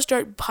you want to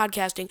start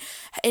podcasting,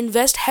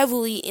 invest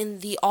heavily in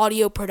the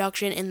audio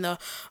production, in the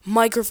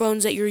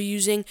microphones that you're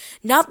using.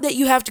 Not that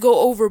you have to go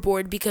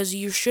overboard, because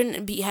you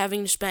shouldn't be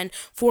having to spend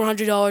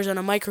 $400 on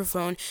a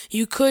microphone.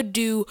 You could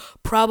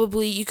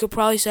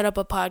probably set up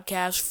a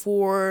podcast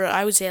for,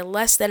 I would say,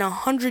 less than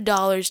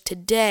 $100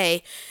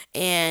 today,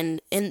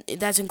 and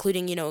that's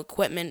including,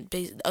 equipment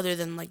other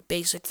than like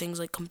basic things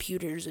like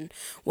computers and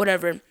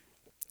whatever.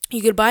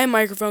 You could buy a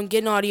microphone,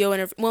 get an audio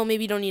interface. Well,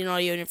 maybe you don't need an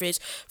audio interface.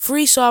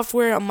 Free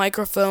software, a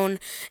microphone,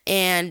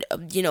 and,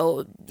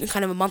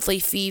 kind of a monthly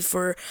fee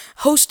for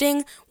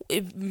hosting.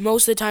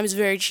 Most of the time it's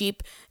very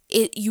cheap.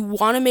 You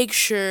want to make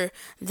sure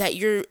that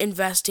you're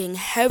investing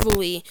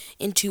heavily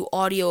into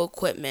audio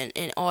equipment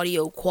and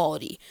audio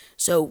quality.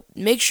 So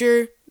make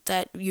sure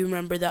that you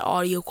remember that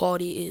audio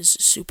quality is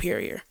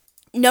superior.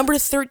 Number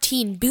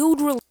 13,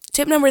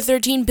 Tip number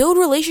 13, build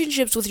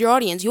relationships with your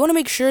audience. You want to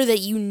make sure that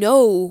you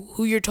know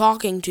who you're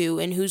talking to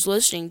and who's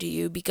listening to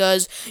you,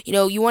 because,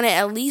 you want to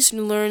at least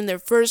learn their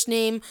first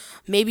name,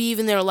 maybe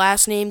even their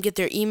last name, get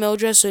their email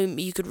address so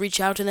you could reach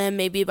out to them,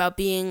 maybe about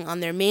being on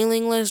their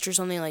mailing list or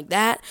something like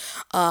that.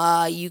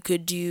 You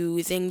could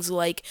do things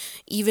like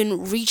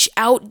even reach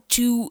out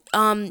to,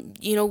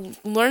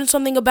 learn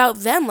something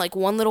about them, like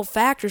one little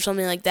fact or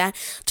something like that,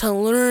 to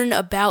learn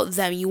about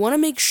them. You want to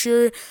make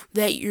sure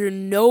that you're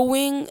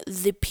knowing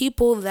the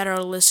people that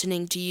are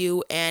listening to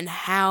you and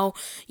how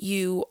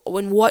you're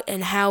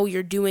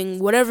doing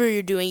whatever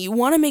you're doing. You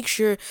want to make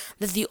sure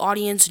that the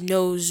audience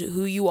knows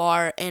who you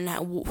are and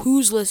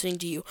who's listening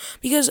to you,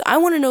 because I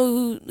want to know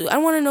who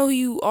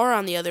you are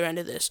on the other end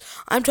of this.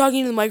 I'm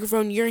talking to the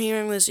microphone, you're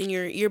hearing this in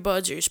your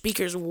earbuds or your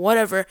speakers,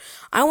 whatever.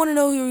 I want to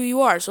know who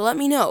you are, so let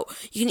me know.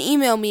 You can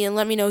email me and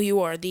let me know who you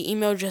are. The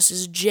email address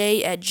is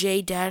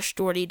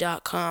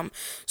j@j-doherty.com.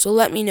 So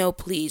let me know,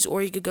 please.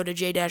 Or you could go to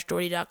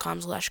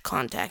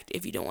j-doherty.com/contact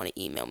if you don't want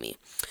to email me.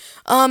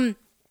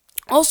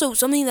 Also,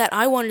 something that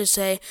I wanted to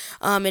say,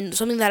 and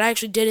something that I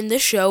actually did in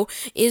this show,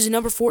 is tip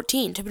number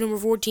 14,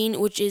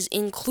 which is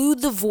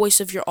include the voice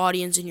of your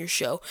audience in your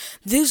show.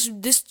 This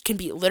can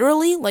be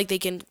literally, like they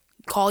can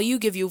call you,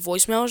 give you a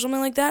voicemail or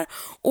something like that,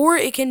 or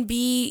it can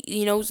be,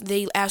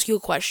 they ask you a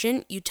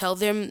question, you tell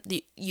them,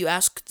 you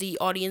ask the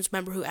audience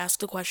member who asked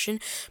the question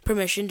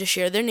permission to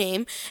share their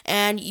name,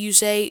 and you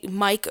say,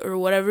 Mike, or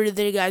whatever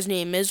the guy's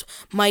name is,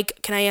 Mike,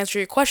 can I answer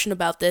your question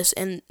about this?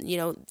 And,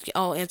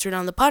 I'll answer it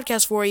on the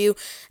podcast for you,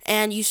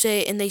 and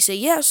they say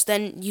yes,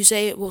 then you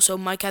say, well, so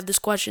Mike had this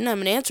question, I'm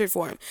going to answer it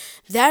for him.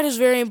 That is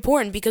very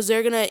important, because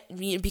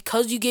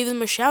because you gave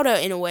them a shout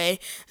out in a way,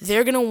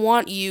 they're going to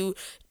want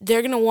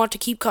to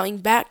keep coming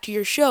back to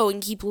your show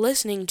and keep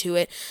listening to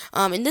it.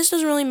 And this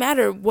doesn't really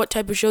matter what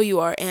type of show you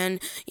are.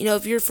 And,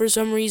 if you're for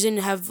some reason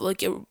have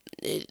like a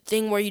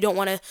thing where you don't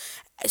want to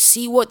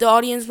see what the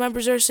audience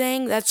members are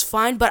saying, that's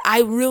fine. But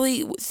I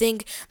really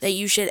think that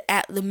you should,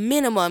 at the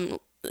minimum,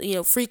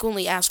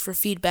 frequently ask for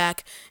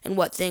feedback and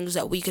what things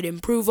that we could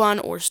improve on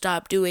or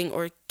stop doing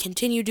or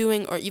continue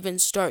doing or even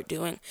start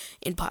doing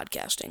in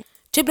podcasting.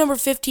 Tip number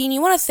 15,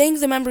 you want to thank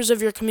the members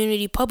of your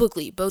community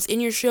publicly, both in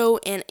your show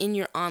and in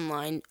your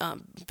online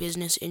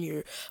business, in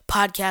your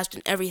podcast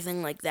and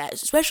everything like that.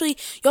 Especially,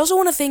 you also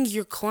want to thank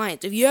your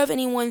clients. If you have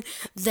anyone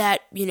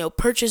that,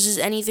 purchases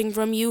anything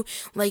from you,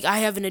 like I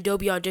have an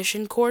Adobe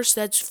Audition course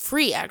that's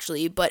free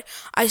actually, but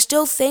I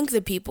still thank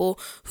the people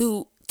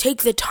who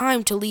take the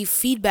time to leave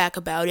feedback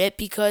about it,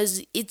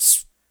 because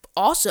it's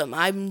awesome.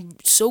 I'm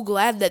so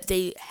glad that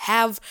they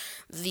have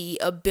the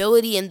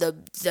ability and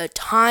the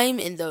time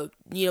and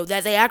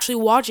that they actually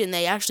watch it and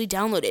they actually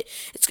download it.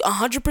 It's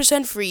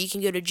 100% free. You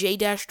can go to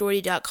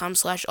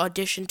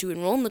j-doherty.com/audition to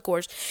enroll in the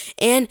course,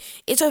 and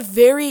it's a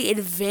very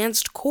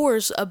advanced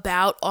course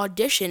about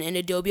Audition and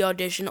Adobe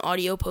Audition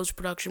audio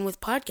post-production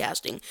with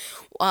podcasting.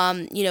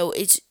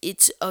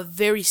 It's a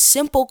very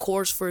simple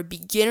course for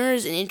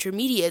beginners and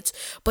intermediates,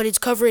 but it's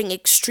covering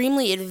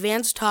extremely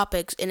advanced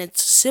topics, and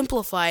it's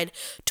simplified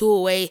to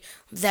a way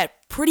that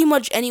pretty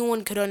much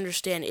anyone could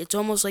understand. It's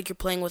almost like you're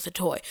playing with a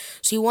toy.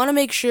 So you want to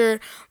make sure,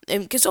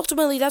 because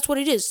ultimately that's what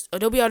it is.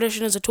 Adobe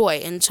Audition is a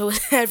toy, and so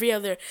is every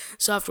other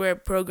software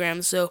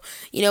program. So,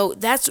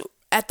 that's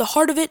at the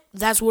heart of it,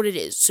 that's what it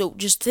is. So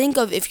just think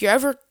of, if you're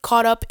ever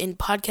caught up in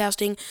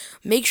podcasting,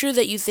 make sure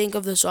that you think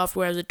of the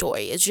software as a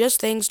toy. It's just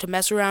things to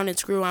mess around and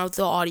screw around with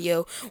the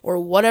audio or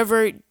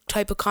whatever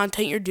type of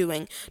content you're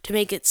doing to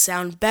make it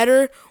sound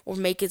better or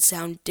make it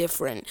sound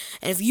different.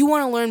 And if you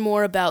want to learn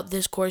more about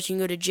this course, you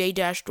can go to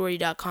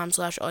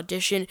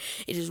j-doherty.com/audition.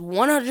 It is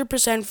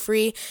 100%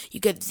 free.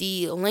 You get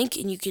the link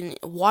and you can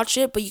watch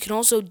it, but you can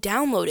also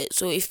download it.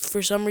 So if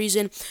for some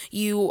reason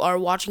you are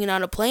watching it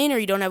on a plane or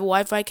you don't have a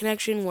Wi-Fi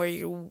connection where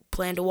you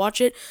plan to watch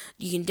it,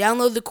 you can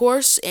download the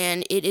course,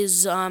 and it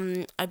is,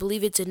 I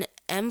believe it's an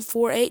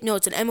M4A. No,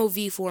 it's an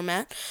MOV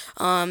format.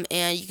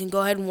 And you can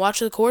go ahead and watch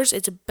the course.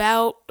 It's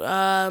about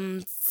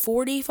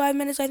 45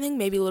 minutes, I think,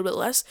 maybe a little bit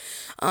less.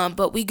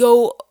 But we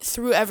go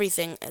through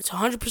everything. It's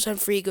 100%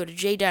 free. Go to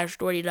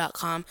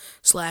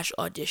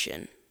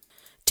j-doherty.com/audition.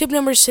 Tip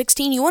number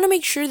 16, you want to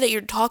make sure that you're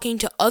talking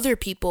to other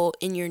people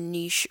in your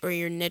niche or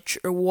your niche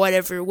or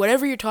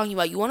whatever you're talking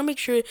about. You want to make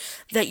sure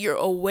that you're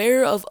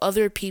aware of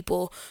other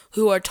people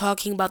who are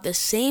talking about the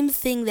same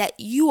thing that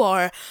you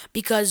are,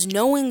 because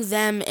knowing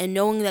them and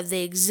knowing that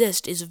they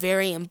exist is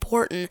very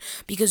important,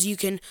 because you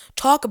can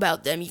talk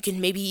about them. You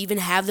can maybe even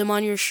have them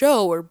on your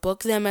show or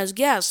book them as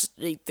guests.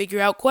 They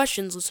figure out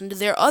questions, listen to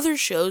their other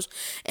shows,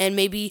 and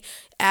maybe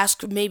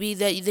ask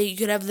that you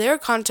could have their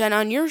content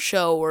on your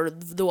show, or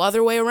the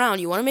other way around.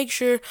 You want to make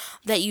sure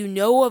that you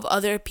know of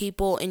other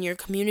people in your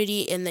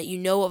community and that you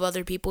know of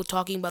other people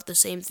talking about the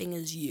same thing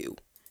as you.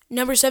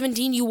 Number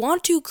 17, you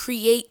want to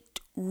create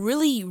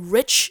really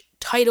rich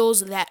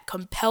titles that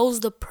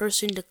compels the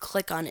person to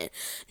click on it.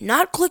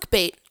 Not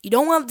clickbait. You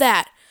don't want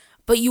that.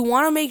 But you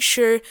want to make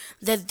sure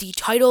that the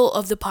title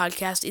of the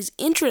podcast is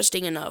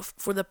interesting enough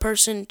for the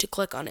person to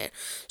click on it.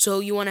 So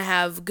you want to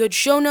have good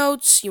show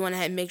notes, you want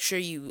to make sure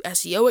you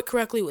SEO it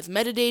correctly with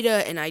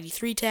metadata and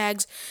ID3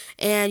 tags,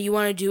 and you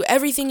want to do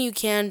everything you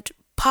can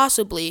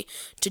possibly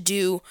to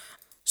do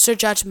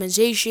search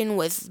optimization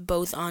with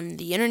both on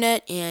the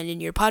internet and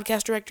in your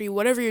podcast directory,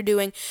 whatever you're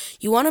doing.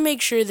 You want to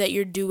make sure that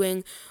you're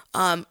doing,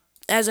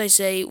 as I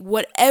say,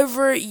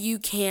 whatever you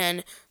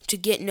can to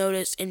get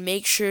noticed, and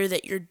make sure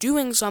that you're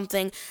doing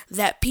something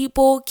that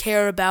people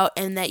care about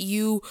and that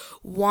you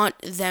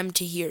want them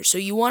to hear. So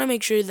you want to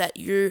make sure that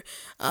you're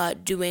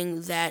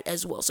doing that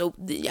as well. So,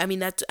 I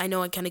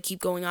know I kind of keep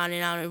going on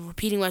and on and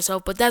repeating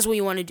myself, but that's what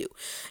you want to do.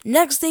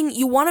 Next thing,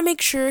 you want to make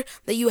sure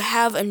that you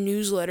have a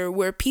newsletter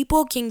where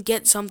people can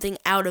get something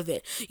out of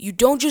it. You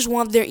don't just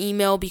want their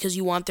email because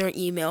you want their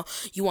email.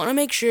 You want to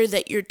make sure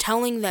that you're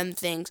telling them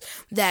things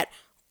that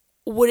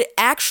would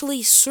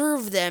actually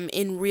serve them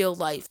in real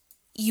life.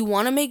 You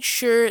want to make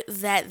sure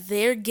that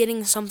they're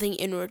getting something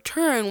in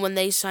return when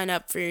they sign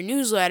up for your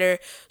newsletter,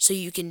 so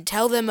you can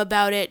tell them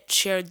about it,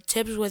 share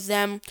tips with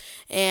them,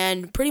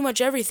 and pretty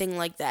much everything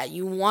like that.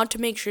 You want to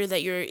make sure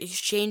that you're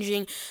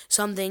exchanging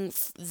something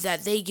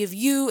that they give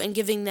you and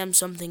giving them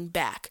something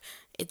back.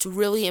 It's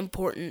really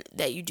important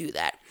that you do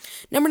that.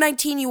 Number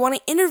 19, you want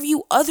to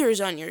interview others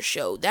on your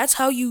show. That's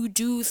how you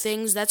do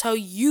things. That's how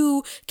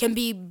you can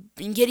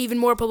get even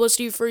more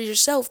publicity for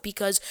yourself,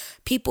 because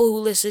people who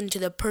listen to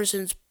the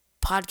person's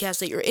podcast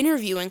that you're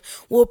interviewing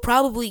will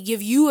probably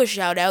give you a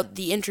shout out,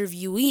 the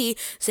interviewee,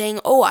 saying,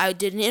 "Oh, I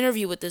did an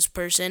interview with this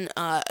person.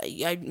 I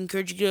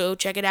encourage you to go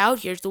check it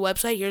out. Here's the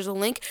website. Here's the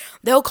link."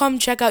 They'll come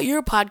check out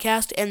your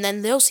podcast, and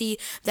then they'll see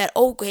that,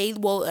 okay,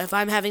 well, if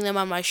I'm having them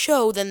on my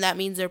show, then that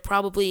means they're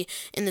probably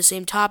in the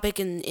same topic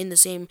and in the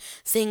same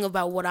thing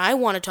about what I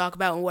want to talk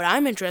about and what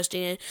I'm interested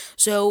in.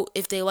 So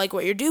if they like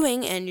what you're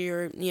doing and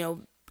you're,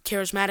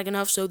 charismatic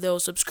enough so they'll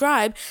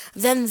subscribe,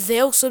 then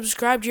they'll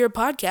subscribe to your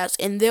podcast,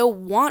 and they'll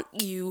want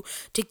you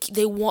to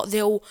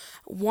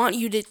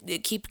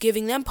keep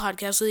giving them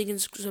podcasts so they can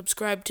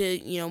subscribe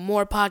to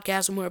more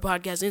podcasts and more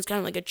podcasts, and it's kind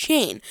of like a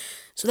chain.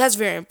 So that's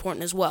very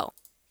important as well.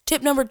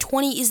 Tip number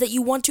 20 is that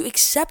you want to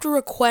accept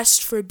requests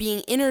for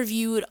being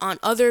interviewed on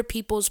other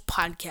people's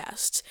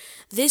podcasts.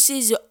 This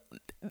is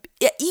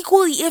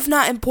equally, if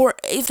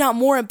not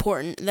more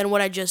important than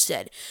what I just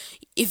said.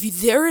 If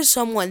there is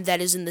someone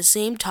that is in the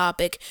same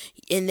topic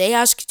and they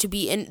ask to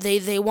be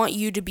they want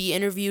you to be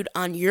interviewed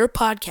on your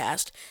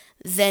podcast,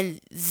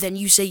 then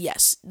you say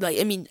yes. Like,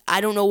 I mean,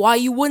 I don't know why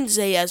you wouldn't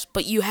say yes,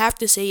 but you have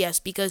to say yes,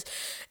 because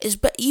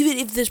even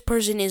if this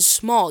person is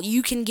small,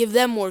 you can give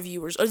them more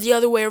viewers, or the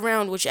other way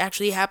around, which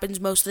actually happens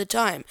most of the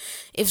time.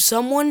 If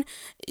someone,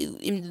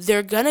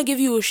 they're gonna give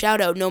you a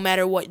shout out no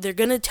matter what. They're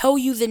gonna tell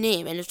you the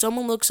name, and if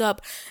someone looks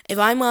up, if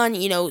I'm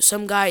on,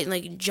 some guy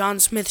like John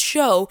Smith's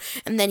show,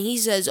 and then he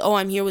says, "Oh,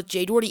 I'm here with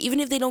Jay Doherty," even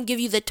if they don't give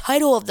you the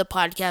title of the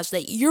podcast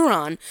that you're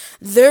on,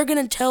 they're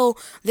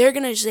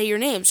gonna say your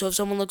name. So if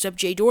someone looks up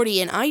Jay Doherty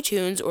in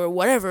iTunes or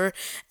whatever,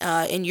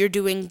 and you're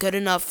doing good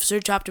enough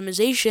search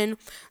optimization,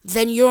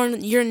 then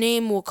your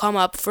name will come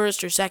up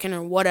first or second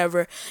or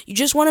whatever. You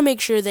just want to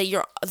make sure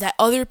that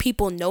other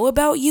people know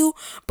about you,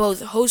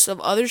 both hosts of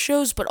other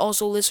shows, but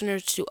also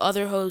listeners to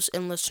other hosts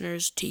and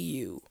listeners to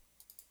you.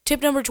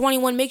 Tip number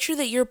 21, make sure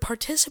that you're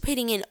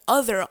participating in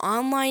other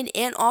online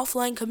and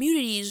offline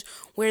communities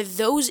where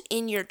those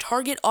in your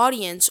target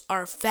audience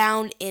are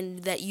found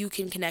and that you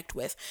can connect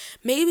with.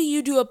 Maybe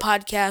you do a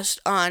podcast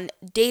on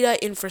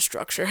data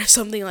infrastructure or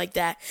something like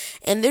that,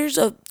 and there's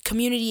a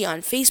community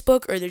on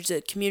Facebook, or there's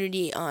a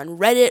community on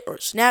Reddit or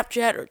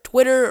Snapchat or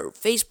Twitter or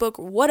Facebook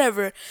or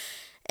whatever,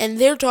 and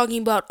they're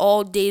talking about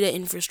all data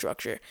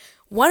infrastructure.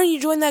 Why don't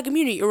you join that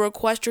community, or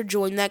request or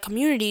join that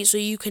community so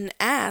you can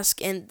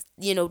ask and,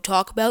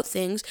 talk about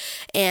things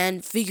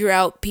and figure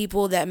out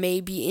people that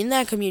may be in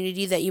that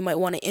community that you might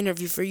want to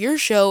interview for your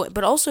show,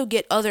 but also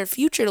get other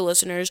future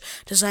listeners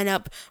to sign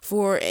up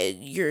for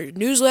your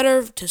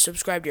newsletter, to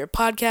subscribe to your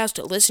podcast,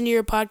 to listen to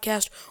your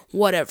podcast,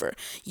 whatever.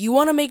 You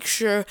want to make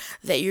sure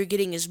that you're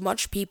getting as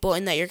much people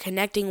and that you're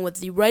connecting with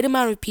the right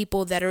amount of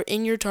people that are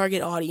in your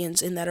target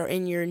audience and that are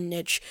in your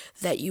niche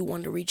that you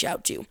want to reach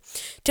out to.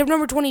 Tip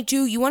number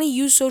 22, you want to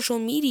use social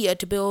media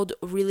to build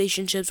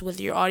relationships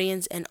with your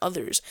audience and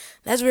others.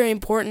 That's very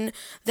important.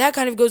 That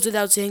kind of goes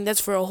without saying. That's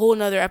for a whole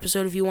nother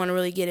episode if you want to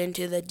really get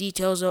into the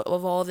details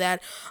of all of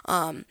that.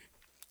 You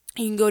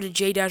can go to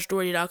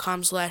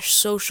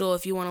j-doherty.com/social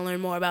if you want to learn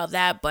more about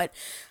that. But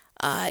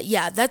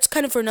that's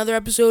kind of for another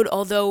episode,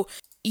 although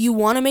you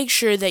want to make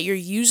sure that you're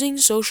using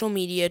social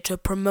media to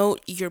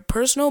promote your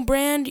personal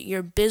brand,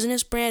 your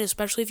business brand,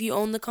 especially if you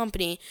own the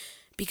company,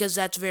 because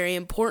that's very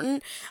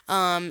important.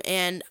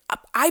 And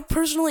I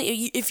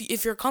personally,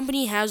 if your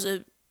company has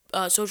a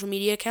social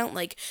media account,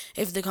 like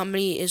if the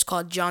company is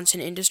called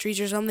Johnson Industries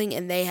or something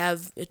and they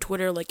have a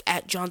Twitter like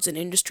 @Johnson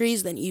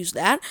Industries, then use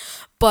that.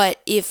 But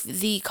if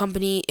the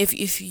company,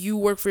 if you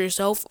work for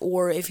yourself,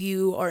 or if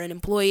you are an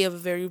employee of a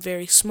very,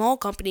 very small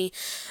company,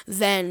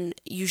 then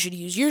you should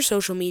use your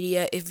social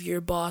media if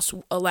your boss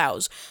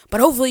allows. But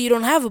hopefully you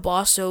don't have a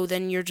boss, so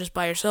then you're just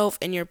by yourself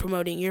and you're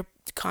promoting your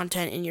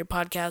content in your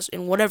podcast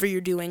and whatever you're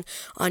doing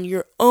on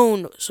your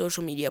own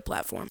social media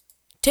platform.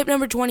 Tip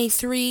number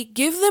 23,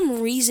 give them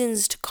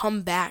reasons to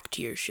come back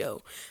to your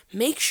show.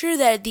 Make sure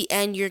that at the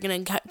end you're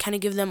going to kind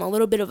of give them a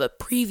little bit of a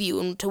preview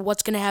into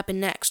what's going to happen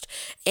next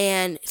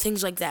and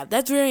things like that.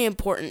 That's very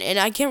important, and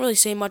I can't really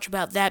say much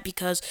about that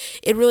because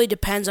it really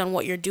depends on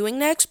what you're doing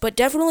next, but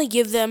definitely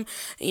give them,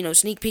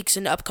 sneak peeks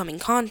into upcoming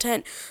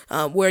content,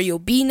 where you'll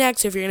be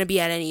next, if you're going to be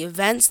at any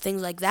events,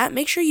 things like that.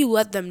 Make sure you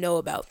let them know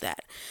about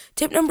that.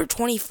 Tip number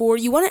 24,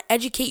 you want to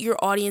educate your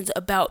audience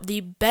about the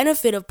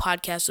benefit of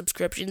podcast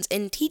subscriptions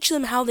and teach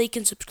them how they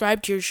can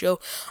subscribe to your show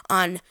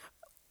on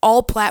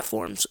all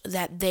platforms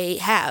that they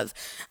have,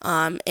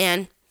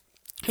 and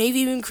maybe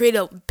even create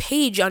a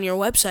page on your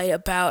website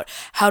about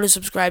how to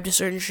subscribe to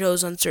certain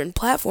shows on certain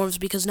platforms,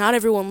 because not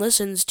everyone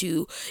listens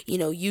to,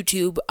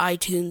 YouTube,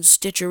 iTunes,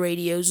 Stitcher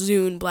Radio,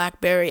 Zune,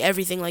 BlackBerry,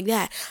 everything like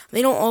that.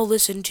 They don't all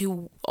listen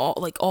to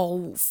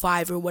all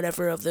 5 or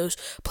whatever of those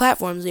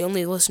platforms. They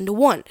only listen to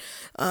 1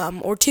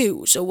 or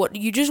 2. So what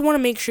you just want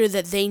to make sure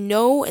that they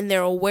know and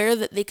they're aware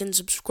that they can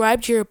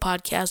subscribe to your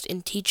podcast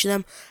and teach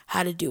them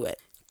how to do it.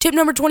 Tip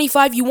number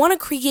 25, you want to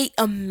create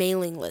a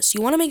mailing list.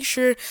 You want to make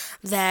sure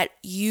that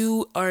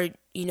you are,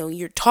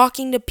 you're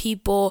talking to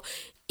people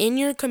in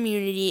your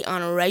community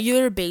on a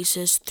regular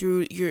basis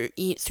through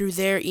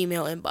their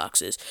email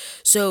inboxes.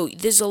 So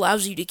this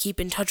allows you to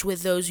keep in touch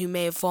with those who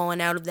may have fallen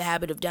out of the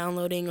habit of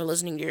downloading or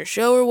listening to your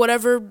show or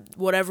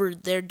whatever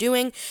they're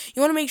doing.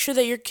 You want to make sure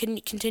that you're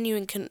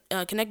continuing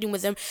connecting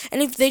with them.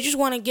 And if they just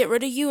want to get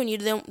rid of you and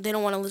they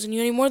don't want to listen to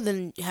you anymore,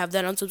 then have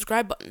that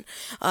unsubscribe button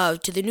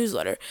to the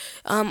newsletter.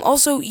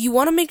 Also, you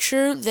want to make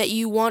sure that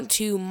you want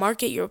to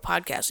market your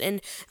podcast, and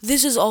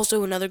this is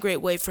also another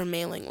great way for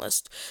mailing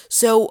lists.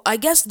 So I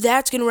guess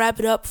that's going to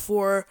wrap it up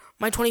for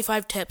my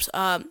 25 tips.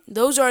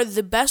 Those are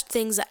the best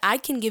things that I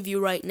can give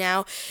you right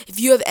now. If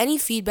you have any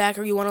feedback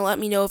or you want to let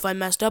me know if I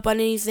messed up on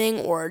anything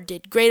or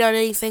did great on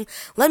anything,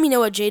 let me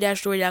know at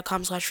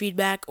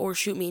j-doherty.com/feedback or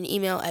shoot me an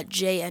email at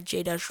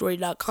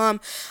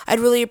j@j-doherty.com. I'd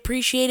really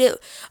appreciate it.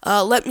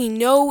 Let me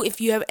know if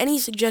you have any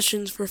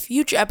suggestions for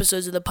future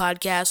episodes of the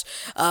podcast.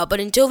 But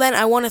until then,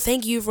 I want to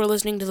thank you for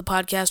listening to the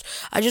podcast.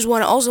 I just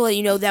want to also let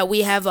you know that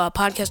we have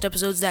podcast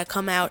episodes that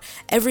come out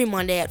every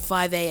Monday at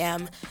 5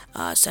 a.m.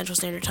 Central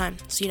Standard Time.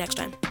 See you next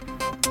time.